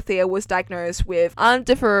then Dorothea was diagnosed with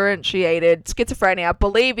undifferentiated schizophrenia,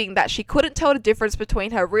 believing that she couldn't tell the difference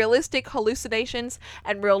between her realistic hallucinations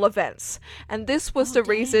and real events. And this was the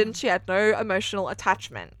reason she had no emotional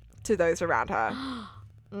attachment to those around her.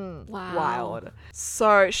 Wow. Wild.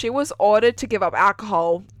 So she was ordered to give up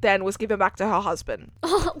alcohol, then was given back to her husband.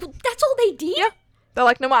 Oh, that's all they did? Yeah. They're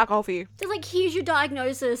like, no more alcohol for you. They're like, here's your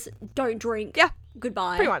diagnosis. Don't drink. Yeah.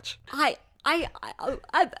 Goodbye. Pretty much.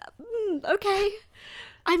 Okay.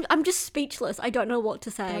 I'm just speechless. I don't know what to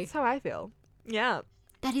say. That's how I feel. Yeah.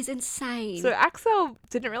 That is insane. So Axel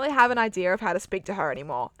didn't really have an idea of how to speak to her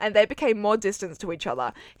anymore, and they became more distant to each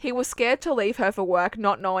other. He was scared to leave her for work,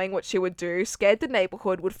 not knowing what she would do, scared the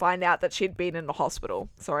neighborhood would find out that she'd been in the hospital.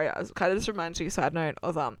 Sorry, I was kind of just reminds you, side note,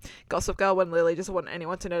 of Gossip Girl when Lily just wanted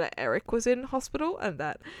anyone to know that Eric was in hospital and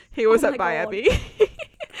that he was at Miami.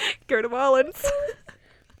 Go to Marlins.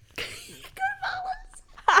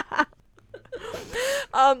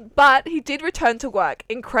 But he did return to work,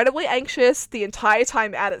 incredibly anxious the entire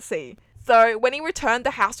time out at sea. So when he returned,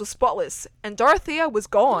 the house was spotless, and Dorothea was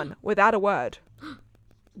gone without a word.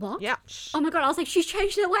 What? Yeah. Oh my god, I was like, she's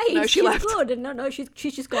changed her ways. No, she's left. Good. And no, she's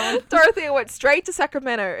just gone. Dorothea went straight to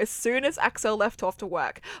Sacramento as soon as Axel left off to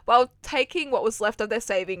work, while taking what was left of their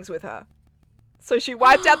savings with her. So she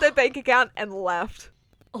wiped out their bank account and left.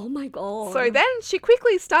 Oh my god. So then she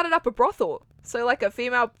quickly started up a brothel. So like a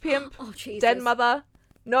female pimp, Oh, Jesus. den mother.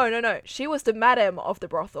 No. She was the madam of the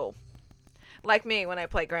brothel. Like me when I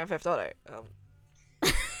play Grand Theft Auto.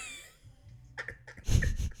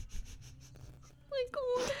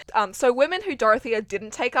 So women who Dorothea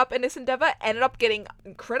didn't take up in this endeavor ended up getting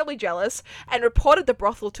incredibly jealous and reported the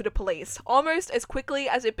brothel to the police almost as quickly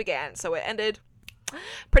as it began. So it ended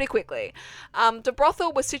pretty quickly. The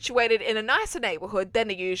brothel was situated in a nicer neighborhood than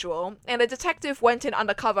the usual, and a detective went in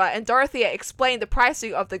undercover, and Dorothea explained the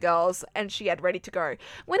pricing of the girls, and she had ready to go.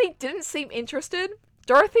 When he didn't seem interested,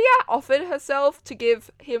 Dorothea offered herself to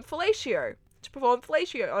give him fellatio, to perform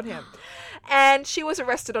fellatio on him, and she was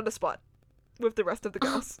arrested on the spot with the rest of the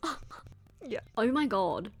girls. Yeah. Oh my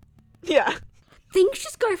god. Yeah. Things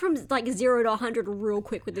just go from like 0 to 100 real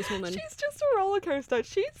quick with this woman. She's just a roller coaster.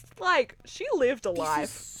 She's like, she lived a This life. is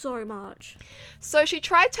so much. So she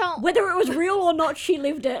tried telling... Whether it was real or not, she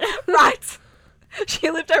lived it. Right.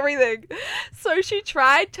 She lived everything. So she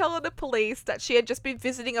tried telling the police that she had just been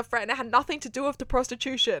visiting a friend and it had nothing to do with the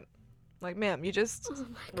prostitution. Like, ma'am, you just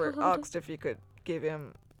were asked if you could give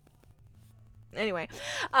him... Anyway,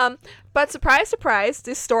 but surprise, surprise,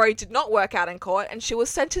 this story did not work out in court and she was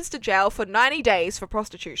sentenced to jail for 90 days for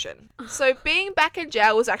prostitution. So being back in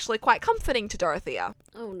jail was actually quite comforting to Dorothea.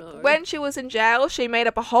 Oh no. When she was in jail, she made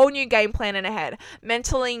up a whole new game plan in her head,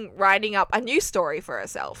 mentally writing up a new story for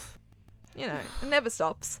herself. You know, it never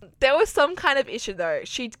stops. There was some kind of issue though.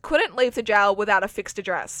 She couldn't leave the jail without a fixed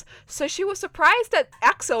address. So she was surprised that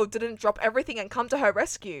Axel didn't drop everything and come to her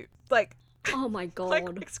rescue. Like... Oh my god. Like,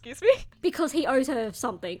 excuse me? Because he owes her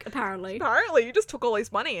something, apparently. Apparently, you just took all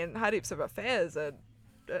his money and had heaps of affairs and...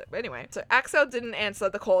 anyway, so Axel didn't answer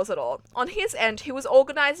the calls at all. On his end, he was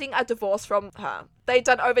organising a divorce from her. They'd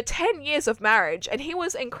done over 10 years of marriage and he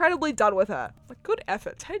was incredibly done with her. Like, good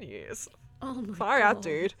effort, 10 years. Oh my Far god. out,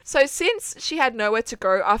 dude. So since she had nowhere to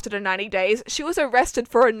go after the 90 days, she was arrested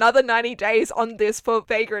for another 90 days on this for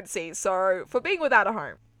vagrancy. So, for being without a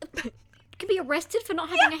home. Could be arrested for not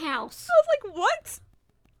having a house. I was like, what?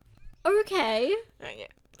 Okay. Yeah.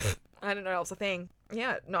 I didn't know that was a thing.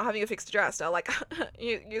 Yeah, not having a fixed address. They're like,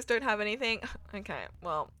 you just don't have anything? Okay,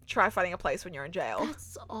 well, try finding a place when you're in jail.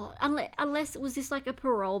 That's odd. Unless was this like a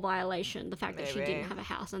parole violation, the fact that she Maybe. didn't have a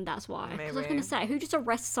house and that's why. Because I was Maybe. going to say, who just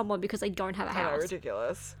arrests someone because they don't have a I know, house?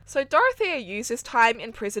 ridiculous. So Dorothea used this time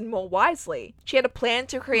in prison more wisely. She had a plan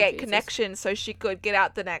to create Jesus. connections so she could get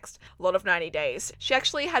out the next lot of 90 days. She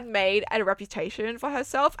actually had made a reputation for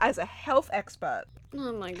herself as a health expert.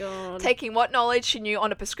 Oh my god. Taking what knowledge she knew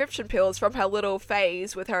on the prescription pills from her little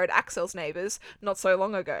phase with her and Axel's neighbours not so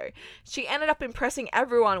long ago. She ended up impressing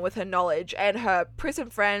everyone with her knowledge, and her prison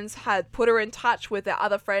friends had put her in touch with their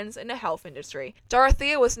other friends in the health industry.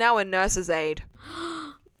 Dorothea was now a nurse's aide.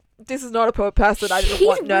 This is not a poor person I didn't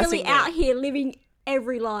want nursing really me. out here living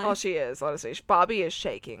every life. Oh, she is, honestly. Barbie is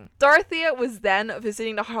shaking. Dorothea was then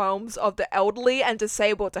visiting the homes of the elderly and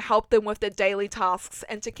disabled to help them with their daily tasks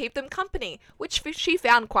and to keep them company, which she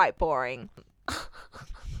found quite boring.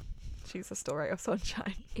 She's a story of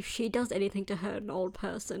sunshine. If she does anything to hurt an old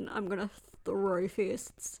person, I'm gonna throw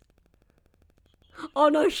fists. Oh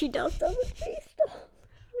no, she doesn't she? Stop.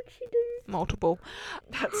 What'd she do? Multiple.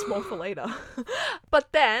 That's more for later.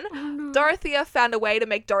 But then, Dorothea found a way to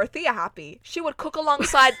make Dorothea happy. She would cook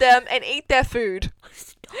alongside them and eat their food.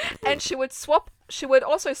 And she would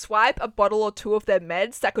also swipe a bottle or two of their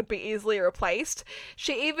meds that could be easily replaced.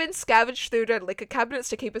 She even scavenged through their liquor cabinets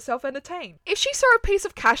to keep herself entertained. If she saw a piece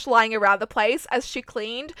of cash lying around the place as she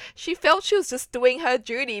cleaned, she felt she was just doing her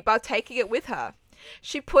duty by taking it with her.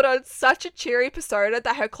 She put on such a cheery persona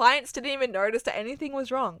that her clients didn't even notice that anything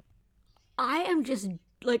was wrong. I am just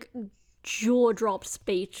like jaw dropped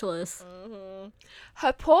speechless.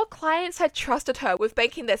 Her poor clients had trusted her with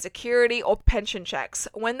banking their security or pension checks.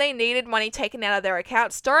 When they needed money taken out of their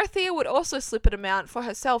accounts, Dorothea would also slip an amount for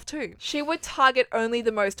herself too. She would target only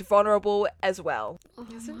the most vulnerable as well.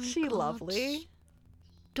 Isn't she lovely?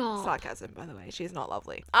 Stop. Sarcasm, by the way. She's not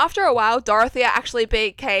lovely. After a while, Dorothea actually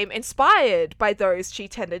became inspired by those she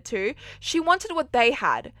tended to. She wanted what they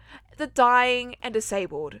had, the dying and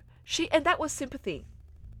disabled. And that was sympathy.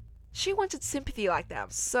 She wanted sympathy like them.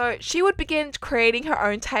 So she would begin creating her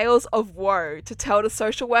own tales of woe to tell the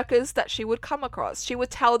social workers that she would come across. She would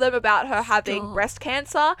tell them about her having breast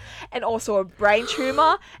cancer and also a brain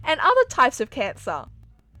tumor and other types of cancer.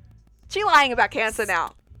 She lying about cancer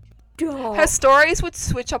now. Her stories would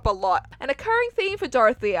switch up a lot. An occurring theme for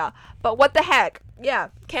Dorothea. But what the heck? Yeah,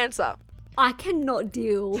 cancer. I cannot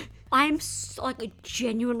deal. I'm so, like,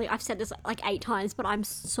 genuinely, I've said this like 8 times, but I'm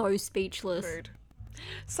so speechless. Rude.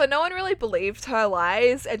 So no one really believed her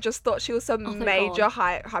lies and just thought she was some major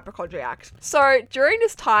hypochondriac. So during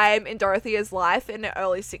this time in Dorothea's life in the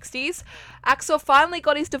early 60s, Axel finally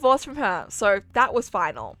got his divorce from her. So that was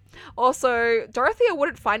final. Also, Dorothea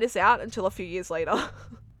wouldn't find this out until a few years later.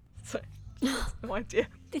 So, no idea.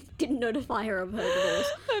 They didn't notify her of her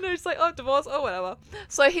divorce. I know, she's like, oh, divorce, oh, whatever.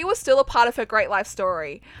 So he was still a part of her great life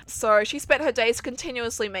story. So she spent her days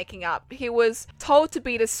continuously making up. He was told to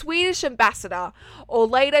be the Swedish ambassador, or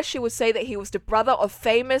later she would say that he was the brother of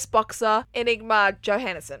famous boxer Enigma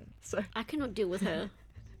Johansson. So I cannot deal with her.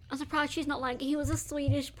 I'm surprised she's not like, he was a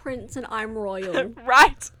Swedish prince and I'm royal.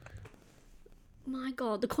 Right. My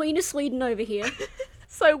God, the Queen of Sweden over here.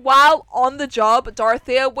 So while on the job,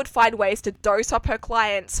 Dorothea would find ways to dose up her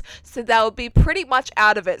clients so they would be pretty much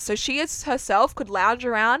out of it, so she herself could lounge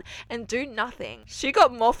around and do nothing. She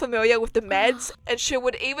got more familiar with the meds, and she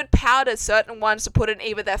would even powder certain ones to put in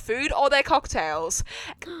either their food or their cocktails.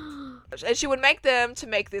 And she would make them to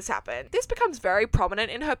make this happen. This becomes very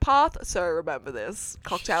prominent in her path, so remember this.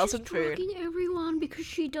 Cocktails and food. She's drugging everyone because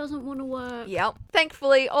she doesn't want to work. Yep.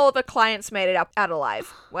 Thankfully, all of her clients made it out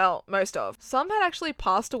alive. Well, most of. Some had actually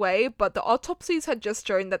passed away, but the autopsies had just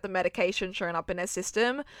shown that the medication shown up in her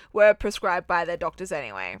system were prescribed by their doctors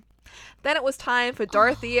anyway. Then it was time for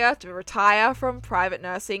Dorothea to retire from private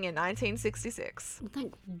nursing in 1966.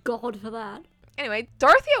 Thank God for that. Anyway,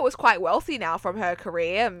 Dorothea was quite wealthy now from her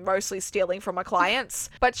career, mostly stealing from her clients,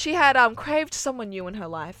 but she had craved someone new in her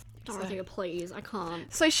life. Dorothea, please, I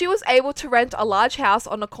can't. So she was able to rent a large house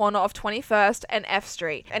on the corner of 21st and F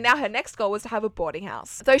Street, and now her next goal was to have a boarding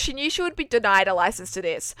house. Though she knew she would be denied a license to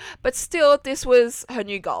this, but still this was her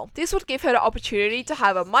new goal. This would give her the opportunity to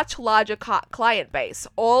have a much larger client base,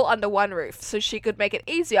 all under one roof, so she could make it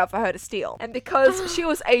easier for her to steal. And because she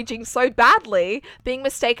was aging so badly, being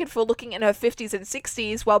mistaken for looking in her 50s and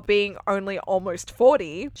 60s while being only almost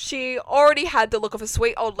 40, she already had the look of a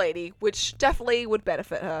sweet old lady, which definitely would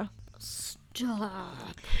benefit her.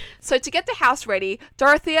 Stop. So to get the house ready,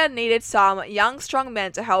 Dorothea needed some young, strong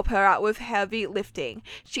men to help her out with heavy lifting.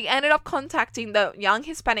 She ended up contacting the young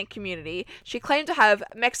Hispanic community. She claimed to have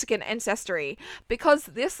Mexican ancestry because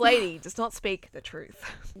this lady does not speak the truth.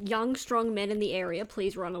 Young, strong men in the area,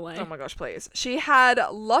 please run away. Oh my gosh, please. She had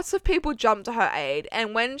lots of people jump to her aid,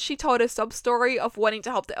 and when she told her sub-story of wanting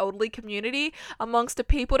to help the elderly community, amongst the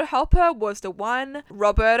people to help her was the one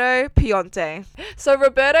Roberto Puente. So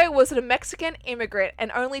Roberto was a Mexican immigrant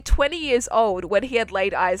and only 20 years old when he had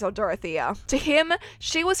laid eyes on Dorothea. To him,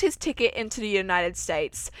 she was his ticket into the United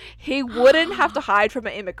States. He wouldn't have to hide from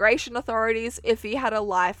the immigration authorities if he had a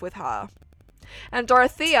life with her. And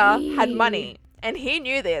Dorothea had money, and he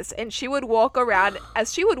knew this, and she would walk around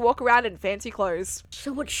in fancy clothes.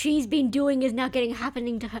 So what she's been doing is now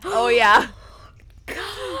happening to her. Oh yeah.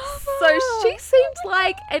 So she seemed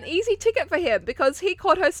like an easy ticket for him because he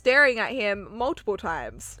caught her staring at him multiple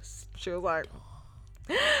times. She was like...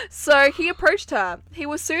 So he approached her. He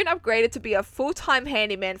was soon upgraded to be a full-time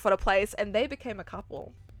handyman for the place, and they became a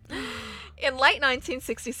couple. In late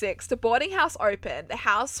 1966, the boarding house opened. The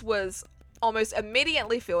house was almost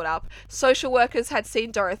immediately filled up. Social workers had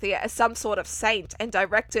seen Dorothea as some sort of saint and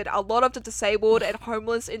directed a lot of the disabled and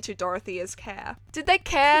homeless into Dorothea's care. Did they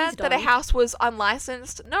care that a house was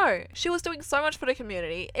unlicensed? No. She was doing so much for the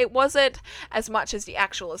community. It wasn't as much as the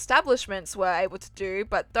actual establishments were able to do,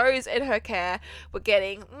 but those in her care were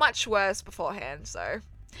getting much worse beforehand, so...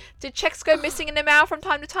 Did checks go missing in the mail from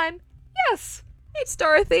time to time? Yes. It's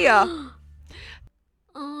Dorothea.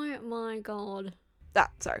 Oh my God.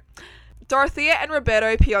 Sorry. Dorothea and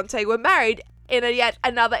Roberto Puente were married in yet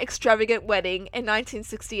another extravagant wedding in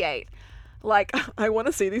 1968. Like, I want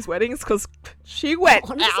to see these weddings because she went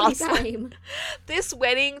out. Same. This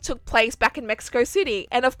wedding took place back in Mexico City.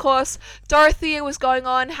 And of course, Dorothea was going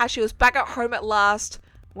on how she was back at home at last.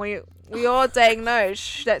 We all dang know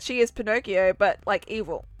that she is Pinocchio, but like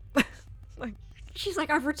evil. She's like,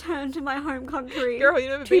 I've returned to my home country. Girl, you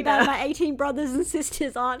never Too been bad there. my 18 brothers and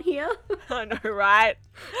sisters aren't here. I know, right?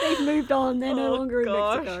 They've moved on. They're no longer in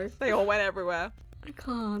Mexico. They all went everywhere. I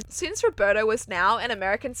can't. Since Roberto was now an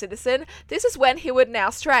American citizen, this is when he would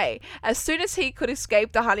now stray. As soon as he could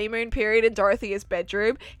escape the honeymoon period in Dorothea's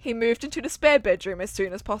bedroom, he moved into the spare bedroom as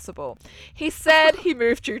soon as possible. He said he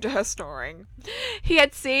moved due to her snoring. He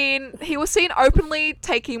was seen openly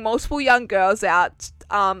taking multiple young girls out,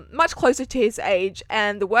 much closer to his age,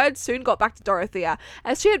 and the word soon got back to Dorothea,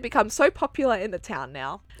 as she had become so popular in the town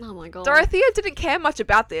now. Oh my god. Dorothea didn't care much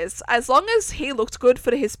about this, as long as he looked good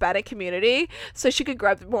for the Hispanic community, so she could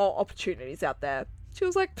grab more opportunities out there. She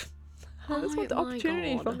was like, I just want the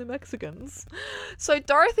opportunity from the Mexicans. So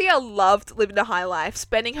Dorothea loved living a high life,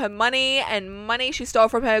 spending her money she stole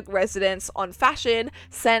from her residence on fashion,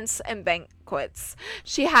 scents, and banquets.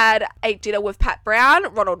 She had a dinner with Pat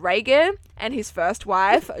Brown, Ronald Reagan, and his first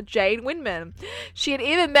wife, Jane Wyndham. She had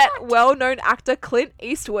even met well-known actor Clint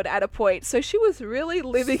Eastwood at a point, so she was really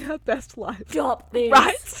living her best life. Stop this.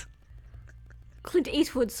 Right? Clint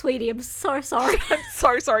Eastwood, sweetie, I'm so sorry. I'm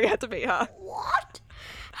so sorry you had to meet her. What?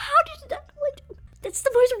 How did that... That's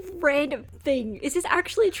the most random thing. Is this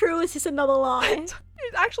actually true or is this another lie? It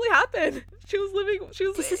actually happened. She was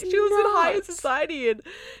in higher society in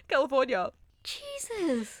California.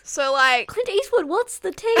 Jesus. So, like... Clint Eastwood, what's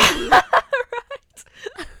the tea? Right.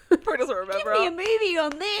 Probably doesn't remember. Give me a movie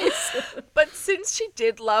on this. But since she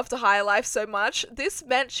did love the high life so much, this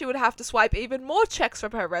meant she would have to swipe even more checks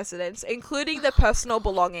from her residence, including their personal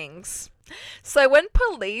belongings. So when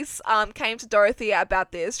police came to Dorothea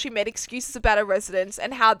about this, she made excuses about her residence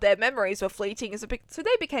and how their memories were fleeting, so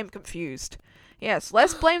they became confused. Yes,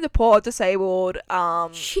 let's blame the poor, disabled,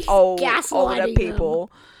 older people.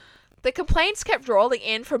 Them. The complaints kept rolling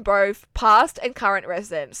in from both past and current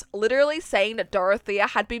residents, literally saying that Dorothea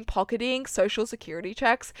had been pocketing social security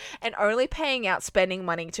checks and only paying out spending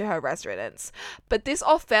money to her residents. But this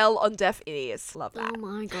all fell on deaf ears. Love that. Oh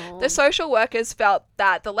my god. The social workers felt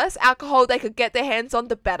that the less alcohol they could get their hands on,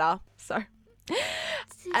 the better. So,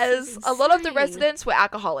 as a lot of the residents were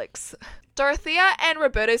alcoholics. Dorothea and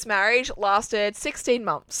Roberto's marriage lasted 16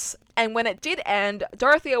 months, and when it did end,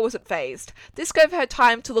 Dorothea wasn't fazed. This gave her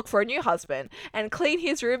time to look for a new husband and clean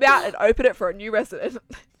his room out and open it for a new resident.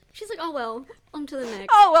 She's like, oh well, on to the next.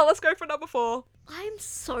 Oh well, let's go for number 4. I'm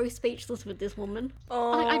so speechless with this woman.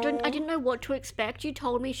 Oh. I didn't know what to expect. You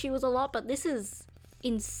told me she was a lot, but this is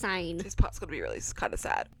insane. This part's gonna be really kind of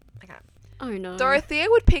sad. Okay. Oh no. Dorothea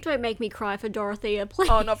would pick... Don't make me cry for Dorothea, please.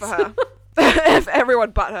 Oh, not for her. If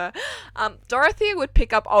everyone but her. Dorothea would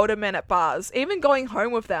pick up older men at bars, even going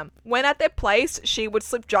home with them. When at their place, she would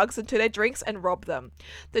slip drugs into their drinks and rob them.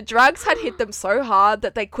 The drugs had hit them so hard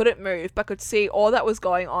that they couldn't move, but could see all that was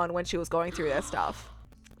going on when she was going through their stuff.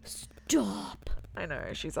 Stop. I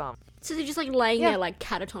know, she's So they're just like laying there like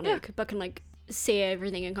catatonic, but can like see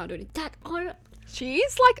everything and can't do anything.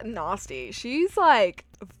 She's like nasty. She's like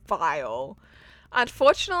vile.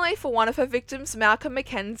 Unfortunately for one of her victims, Malcolm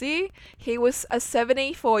Mackenzie, he was a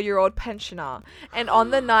 74-year-old pensioner, and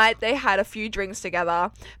on the night they had a few drinks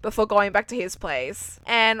together before going back to his place.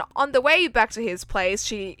 And on the way back to his place,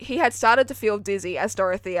 he had started to feel dizzy, as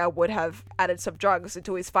Dorothea would have added some drugs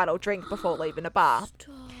into his final drink before leaving the bar.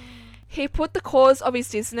 He put the cause of his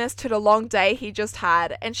dizziness to the long day he just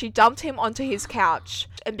had, and she dumped him onto his couch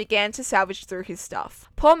and began to salvage through his stuff.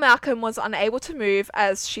 Poor Malcolm was unable to move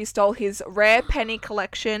as she stole his rare penny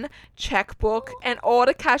collection, checkbook, and all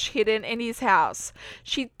the cash hidden in his house.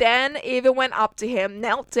 She then even went up to him,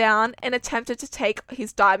 knelt down, and attempted to take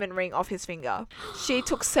his diamond ring off his finger. She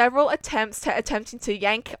took several attempts attempting to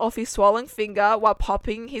yank off his swollen finger while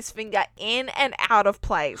popping his finger in and out of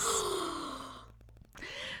place.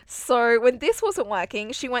 So when this wasn't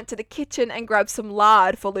working, she went to the kitchen and grabbed some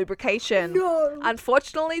lard for lubrication. No.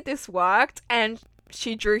 Unfortunately, this worked, and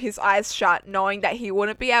she drew his eyes shut, knowing that he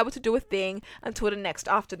wouldn't be able to do a thing until the next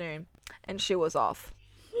afternoon. And she was off.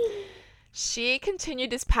 She continued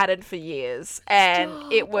this pattern for years,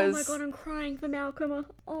 and it was... Oh my god, I'm crying for Malcolm.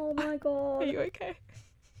 Oh my god. Are you okay?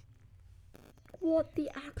 What the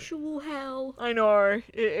actual hell? I know.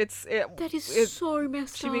 That is so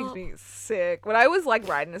messed up. She makes me sick. When I was like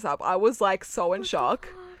writing this up, I was like so in shock.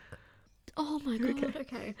 Oh my god.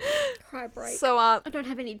 Okay. Cry break. So I don't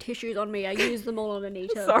have any tissues on me. I used them all on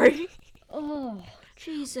Anita. Sorry. Oh,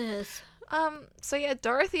 Jesus. So yeah,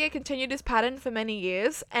 Dorothea continued this pattern for many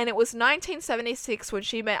years, and it was 1976 when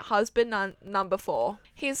she met husband number 4.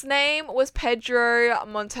 His name was Pedro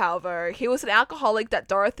Montalvo. He was an alcoholic that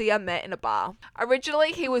Dorothea met in a bar.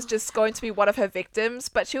 Originally, he was just going to be one of her victims,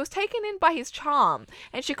 but she was taken in by his charm,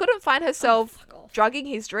 and she couldn't find herself drugging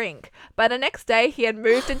his drink. But the next day, he had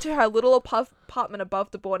moved into her little apartment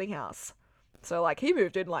above the boarding house. So like, he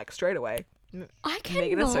moved in like straight away. I cannot.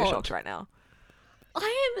 Megan is so shocked right now.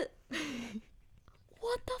 I am...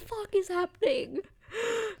 what the fuck is happening?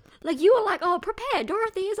 Like, you were like, oh, prepare,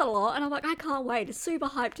 Dorothea's a lot. And I'm like, I can't wait. It's super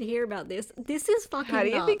hyped to hear about this. This is fucking How do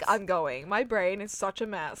you nuts. think I'm going? My brain is such a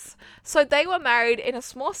mess. So they were married in a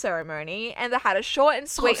small ceremony and they had a short and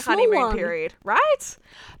sweet small honeymoon one. period, right?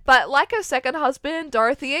 But like her second husband,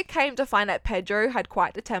 Dorothea came to find that Pedro had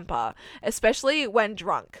quite the temper, especially when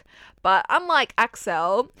drunk. But unlike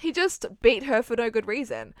Axel, he just beat her for no good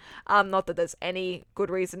reason. Not that there's any good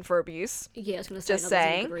reason for abuse. Yeah, I was going to say, Just no, there's no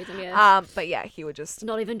saying. good reason, yeah. But yeah, he would just...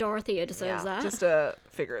 Not even Dorothea deserves that. Just a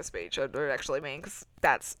figure of speech, I don't actually mean, because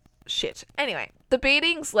that's shit. Anyway, the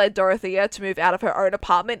beatings led Dorothea to move out of her own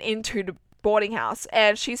apartment into the boarding house,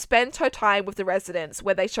 and she spent her time with the residents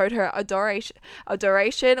where they showed her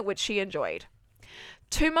adoration which she enjoyed.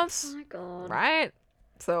 2 months... Oh my god. Right?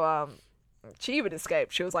 So, she even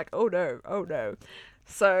escaped. She was like, oh no.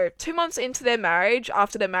 So, 2 months into their marriage,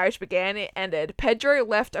 after their marriage began, it ended. Pedro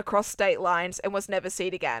left across state lines and was never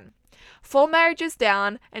seen again. 4 marriages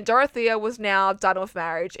down, and Dorothea was now done with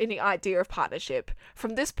marriage and the idea of partnership.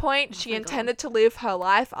 From this point, she intended to live her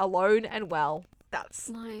life alone and well. That's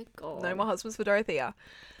My god. no more husbands for Dorothea.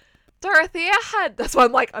 Dorothea had... That's why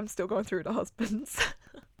I'm like, I'm still going through the husbands.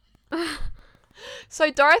 So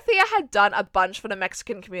Dorothea had done a bunch for the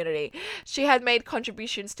Mexican community. She had made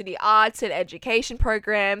contributions to the arts and education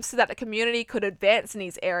programs so that the community could advance in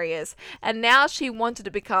these areas. And now she wanted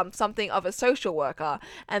to become something of a social worker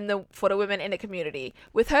for the women in the community.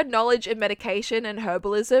 With her knowledge in medication and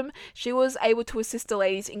herbalism, she was able to assist the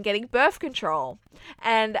ladies in getting birth control.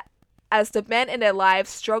 And as the men in their lives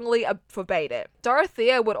strongly forbade it.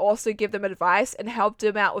 Dorothea would also give them advice and help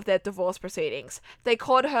them out with their divorce proceedings. They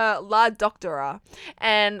called her La Doctora,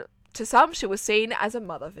 and to some she was seen as a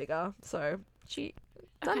mother figure. So she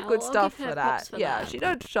done good stuff for that. Yeah, she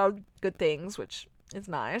did show good things, which is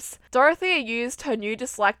nice. Dorothea used her new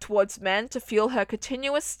dislike towards men to fuel her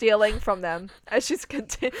continuous stealing from them as she's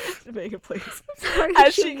continued... Megan, please. Sorry,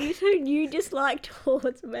 As she used her new dislike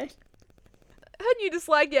towards men. Her new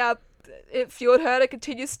dislike, yeah, it fueled her to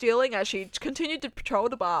continue stealing as she continued to patrol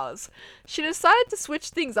the bars. She decided to switch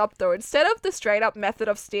things up though. Instead of the straight up method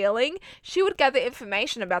of stealing, she would gather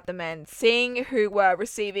information about the men, seeing who were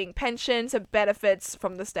receiving pensions and benefits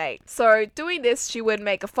from the state. So doing this, she would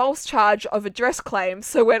make a false charge of address claims,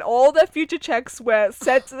 so when all their future checks were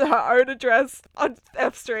sent to her own address on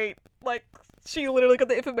F Street, like, she literally got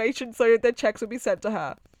the information so their checks would be sent to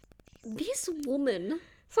her. This woman...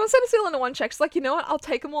 So instead of stealing the one check, she's like, you know what, I'll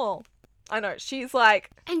take them all. I know, she's like...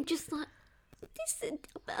 And just like... This...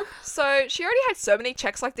 So she already had so many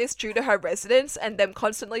checks like this due to her residence and them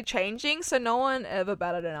constantly changing, so no one ever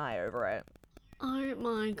batted an eye over it. Oh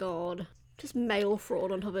my god. Just mail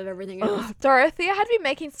fraud on top of everything else. Dorothea had been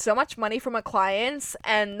making so much money from her clients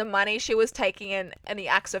and the money she was taking in the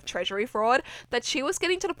acts of treasury fraud that she was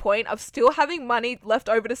getting to the point of still having money left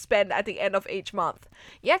over to spend at the end of each month.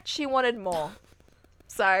 Yet she wanted more.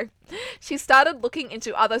 So she started looking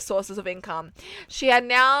into other sources of income. She had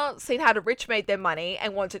now seen how the rich made their money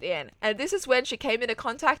and wanted in. And this is when she came into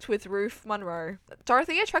contact with Ruth Monroe.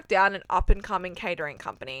 Dorothea tracked down an up-and-coming catering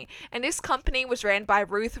company. And this company was ran by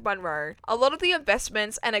Ruth Monroe. A lot of the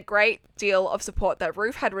investments and a great deal of support that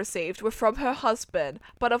Ruth had received were from her husband.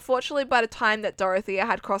 But unfortunately, by the time that Dorothea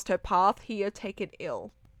had crossed her path, he had taken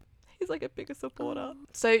ill. He's like a bigger supporter.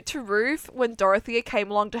 So to Ruth, when Dorothea came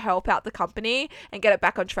along to help out the company and get it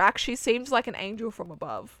back on track, she seemed like an angel from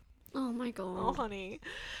above. Oh my god. Oh, honey.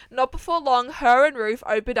 Not before long, her and Ruth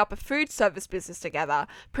opened up a food service business together,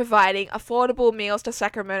 providing affordable meals to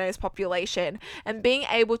Sacramento's population and being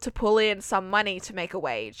able to pull in some money to make a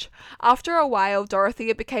wage. After a while,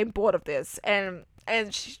 Dorothea became bored of this and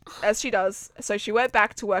she, as she does, so she went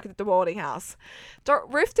back to work at the boarding house.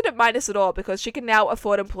 Ruth didn't mind this at all because she can now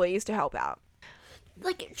afford employees to help out.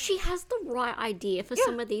 Like, she has the right idea for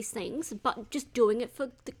some of these things, but just doing it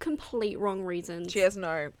for the complete wrong reasons. She has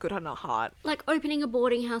no good on her heart. Like, opening a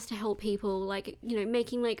boarding house to help people, like, you know,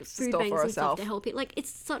 making, like, food banks and stuff to help it. Like, it's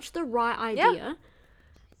such the right idea,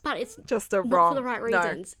 but it's just not for the right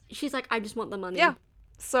reasons. No. She's like, I just want the money. Yeah.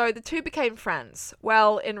 So the two became friends.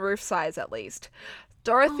 Well, in Ruth's eyes, at least.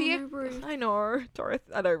 Dorothea... Oh, no, Ruth. I know.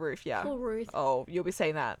 I know Ruth, yeah. Poor Ruth. Oh, you'll be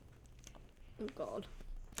saying that. Oh, God.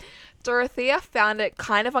 Dorothea found it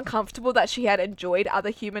kind of uncomfortable that she had enjoyed other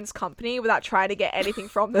humans' company without trying to get anything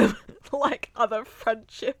from them. Like other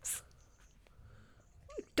friendships.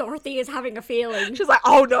 Dorothy is having a feeling. She's like,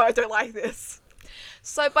 oh no, I don't like this.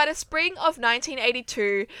 So by the spring of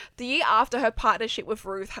 1982, the year after her partnership with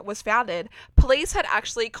Ruth was founded, police had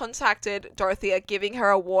actually contacted Dorothea, giving her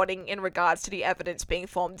a warning in regards to the evidence being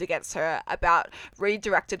formed against her about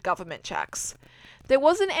redirected government checks. There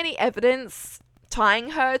wasn't any evidence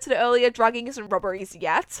tying her to the earlier druggings and robberies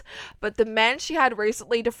yet, but the men she had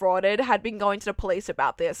recently defrauded had been going to the police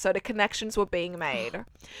about this, so the connections were being made.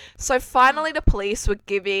 So finally the police were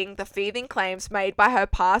giving the thieving claims made by her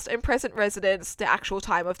past and present residents the actual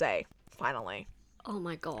time of day. Finally. Oh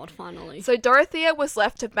my god, finally. So Dorothea was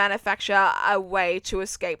left to manufacture a way to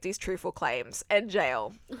escape these truthful claims and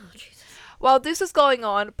jail. Oh, Jesus. While this was going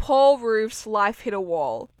on, poor Ruth's life hit a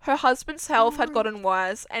wall. Her husband's health had gotten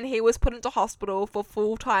worse, and he was put into hospital for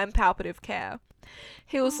full-time palliative care.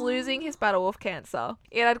 He was losing his battle with cancer.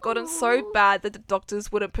 It had gotten so bad that the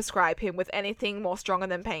doctors wouldn't prescribe him with anything more stronger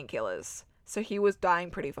than painkillers. So he was dying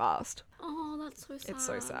pretty fast. Oh, that's so sad. It's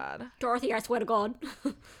so sad. Dorothy, I swear to God.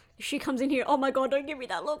 If she comes in here, oh my god, don't give me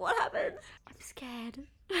that look. What happened? I'm scared.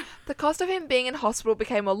 The cost of him being in hospital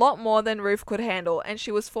became a lot more than Ruth could handle, and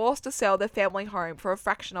she was forced to sell their family home for a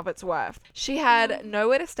fraction of its worth. She had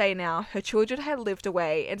nowhere to stay now, her children had lived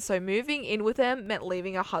away, and so moving in with them meant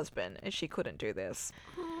leaving her husband, and she couldn't do this.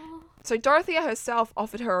 So Dorothea herself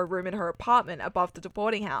offered her a room in her apartment above the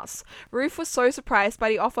boarding house. Ruth was so surprised by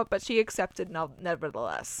the offer, but she accepted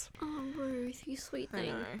nevertheless. Oh, Ruth, you sweet I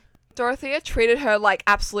thing. know. Dorothea treated her like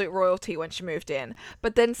absolute royalty when she moved in,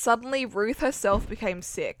 but then suddenly Ruth herself became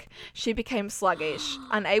sick. She became sluggish,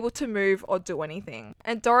 unable to move or do anything,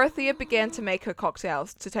 and Dorothea began to make her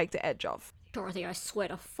cocktails to take the edge off. Dorothy, I swear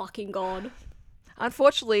to fucking God.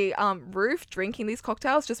 Unfortunately, Ruth drinking these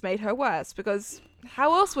cocktails just made her worse, because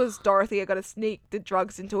how else was Dorothea going to sneak the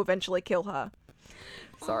drugs in to eventually kill her?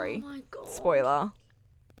 Sorry. Oh my God. Spoiler.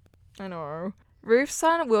 I know. Ruth's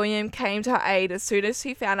son William came to her aid as soon as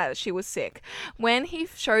he found out that she was sick. When he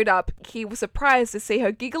showed up, he was surprised to see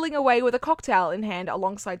her giggling away with a cocktail in hand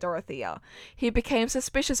alongside Dorothea. He became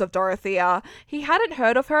suspicious of Dorothea. He hadn't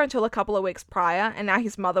heard of her until a couple of weeks prior, and now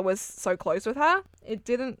his mother was so close with her. It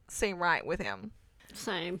didn't seem right with him.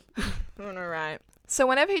 Same. I know, right? So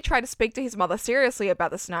whenever he tried to speak to his mother seriously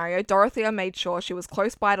about the scenario, Dorothea made sure she was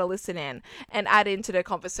close by to listen in and add into the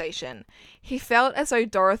conversation. He felt as though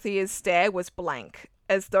Dorothea's stare was blank,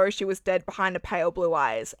 as though she was dead behind the pale blue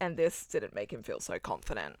eyes, and this didn't make him feel so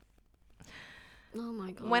confident. Oh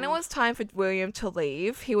my God. When it was time for William to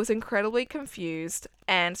leave, he was incredibly confused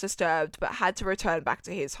and disturbed, but had to return back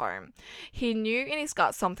to his home. He knew in his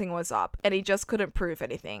gut something was up, and he just couldn't prove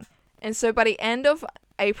anything. And so by the end of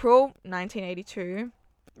April 1982,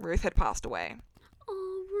 Ruth had passed away.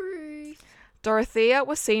 Oh, Ruth. Dorothea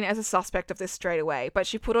was seen as a suspect of this straight away, but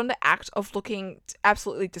she put on the act of looking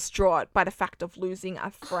absolutely distraught by the fact of losing a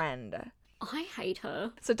friend. I hate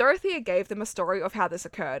her. So Dorothea gave them a story of how this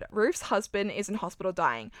occurred. Ruth's husband is in hospital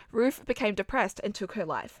dying. Ruth became depressed and took her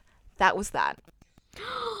life. That was that.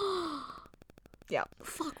 Yeah.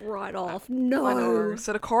 Fuck right off. No. I know.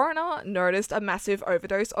 So the coroner noticed a massive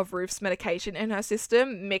overdose of Ruth's medication in her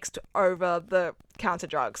system mixed over the counter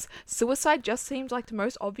drugs. Suicide just seemed like the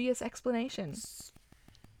most obvious explanation.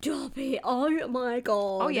 Stop it. Oh my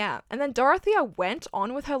God. Oh yeah. And then Dorothea went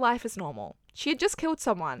on with her life as normal. She had just killed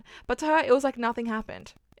someone, but to her it was like nothing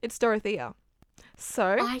happened. It's Dorothea.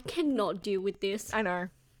 So I cannot deal with this. I know.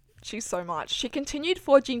 She's so much. She continued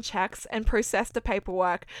forging checks and processed the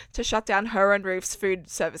paperwork to shut down her and Ruth's food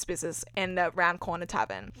service business in the Round Corner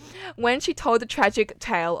Tavern. When she told the tragic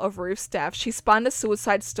tale of Ruth's death, she spun a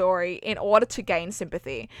suicide story in order to gain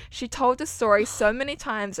sympathy. She told the story so many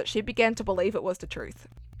times that she began to believe it was the truth.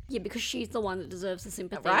 Yeah, because she's the one that deserves the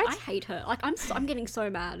sympathy. Right? I hate her. Like, I'm getting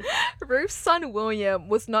so mad. Ruth's son William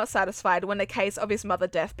was not satisfied when the case of his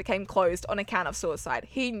mother's death became closed on account of suicide.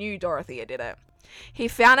 He knew Dorothea did it. He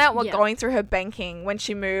found out what going through her banking when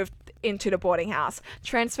she moved into the boarding house.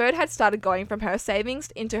 Transferred had started going from her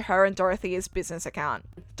savings into her and Dorothea's business account.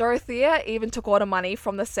 Dorothea even took all the money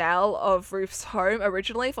from the sale of Ruth's home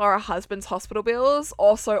originally for her husband's hospital bills,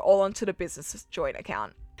 also all onto the business joint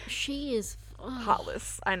account. She is...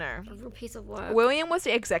 Heartless, I know. A real piece of work. William was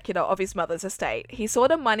the executor of his mother's estate. He saw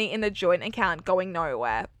the money in the joint account going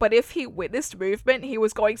nowhere, but if he witnessed movement, he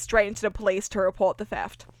was going straight into the police to report the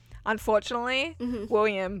theft. Unfortunately,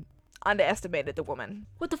 William underestimated the woman.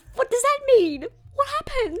 What does that mean? What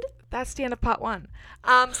happened? That's the end of part 1.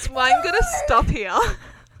 So I'm gonna stop here. I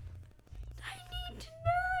need to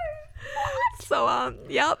know. So,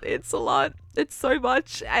 yep, it's a lot. It's so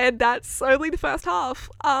much, and that's only the first half.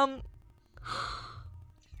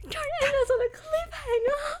 Don't end us on a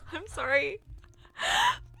cliffhanger. I'm sorry.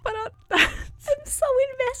 But, I'm so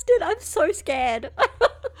invested. I'm so scared.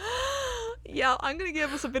 yeah, I'm gonna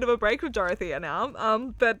give us a bit of a break with Dorothea now.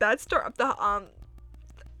 But that's the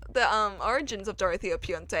origins of Dorothea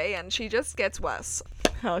Puente, and she just gets worse.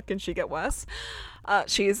 How can she get worse?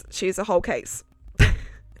 She's a whole case.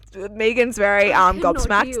 Megan's very cannot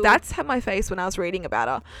gobsmacked. deal. That's how my face when I was reading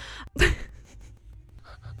about her.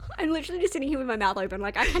 I'm literally just sitting here with my mouth open,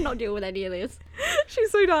 like I cannot deal with any of this.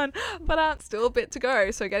 She's so done, but still a bit to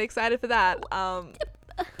go, so get excited for that.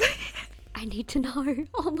 I need to know.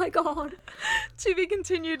 Oh my god. To be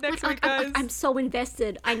continued next week, guys. I'm so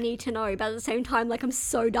invested. I need to know, but at the same time, like I'm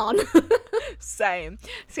so done. Same.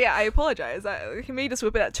 So yeah, I apologize. Me just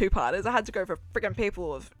whip it at two-parters. I had to go for freaking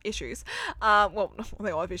people with issues. Well,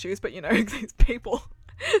 they all have issues, but you know, these people.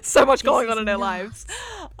 So much going on in their lives.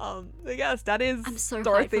 But yes, that is I'm so hyped for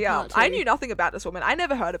Dorothea. part 2. I knew nothing about this woman. I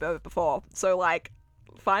never heard about it before. So like,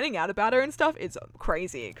 finding out about her and stuff is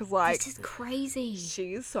crazy. Because like, This is crazy.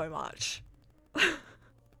 she is so much.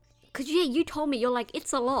 Because yeah, you told me, you're like,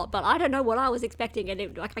 it's a lot, but I don't know what I was expecting, and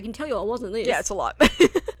it, like I can tell you it wasn't this. Yeah, it's a lot.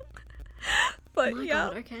 But Oh my yeah,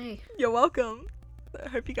 god, okay. you're welcome. I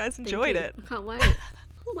hope you guys enjoyed it. I can't wait.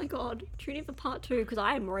 Oh my god, tune in for part 2 because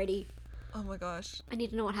I am ready. Oh my gosh. I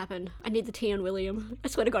need to know what happened. I need the tea on William. I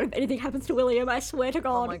swear to god, if anything happens to William, I swear to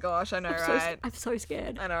god. Oh my gosh, I know, right? I'm so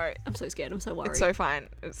scared. I know. I'm so scared. I'm so worried. It's so fine.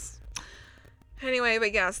 Anyway,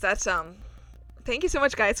 but yes, that's thank you so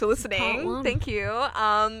much, guys, for listening. 1. Thank you.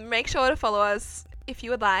 Make sure to follow us if you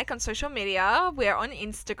would like on social media. We're on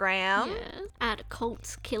Instagram. Yeah. At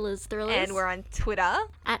Cult Killers Thrillers. And we're on Twitter.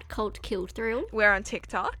 At Cult Kill Thrill. We're on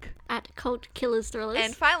TikTok. At Cult Killers Thrillers.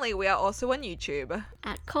 And finally, we are also on YouTube.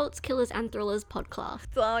 At Cults, Killers and Thrillers Podcast.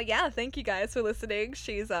 So yeah, thank you guys for listening.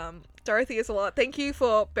 She's Dorothy is a lot. Thank you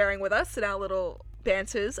for bearing with us in our little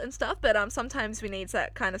banters and stuff. But sometimes we need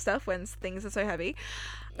that kind of stuff when things are so heavy.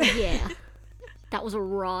 Yeah. That was a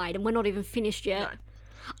ride, and we're not even finished yet. No.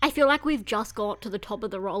 I feel like we've just got to the top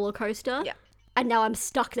of the roller coaster. Yeah. And now I'm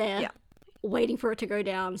stuck there. Yeah. Waiting for it to go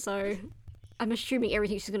down. So I'm assuming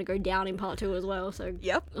everything's just going to go down in part 2 as well. So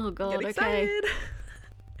Yep. oh god, Get excited. okay.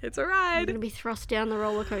 It's a I'm ride. going to be thrust down the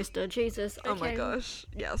roller coaster. Jesus. Okay. Oh my gosh.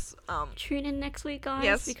 Yes. Tune in next week, guys.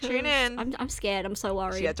 Yes, because tune in. I'm scared. I'm so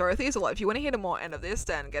worried. Yeah, Dorothy is a lot. If you want to hear the more end of this,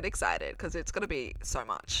 then get excited because it's going to be so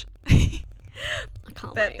much. I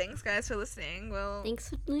can't But wait. thanks, guys, for listening. We'll Thanks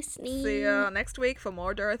for listening. see you next week for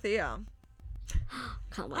more Dorothea.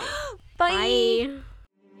 Can't wait. Bye. Bye.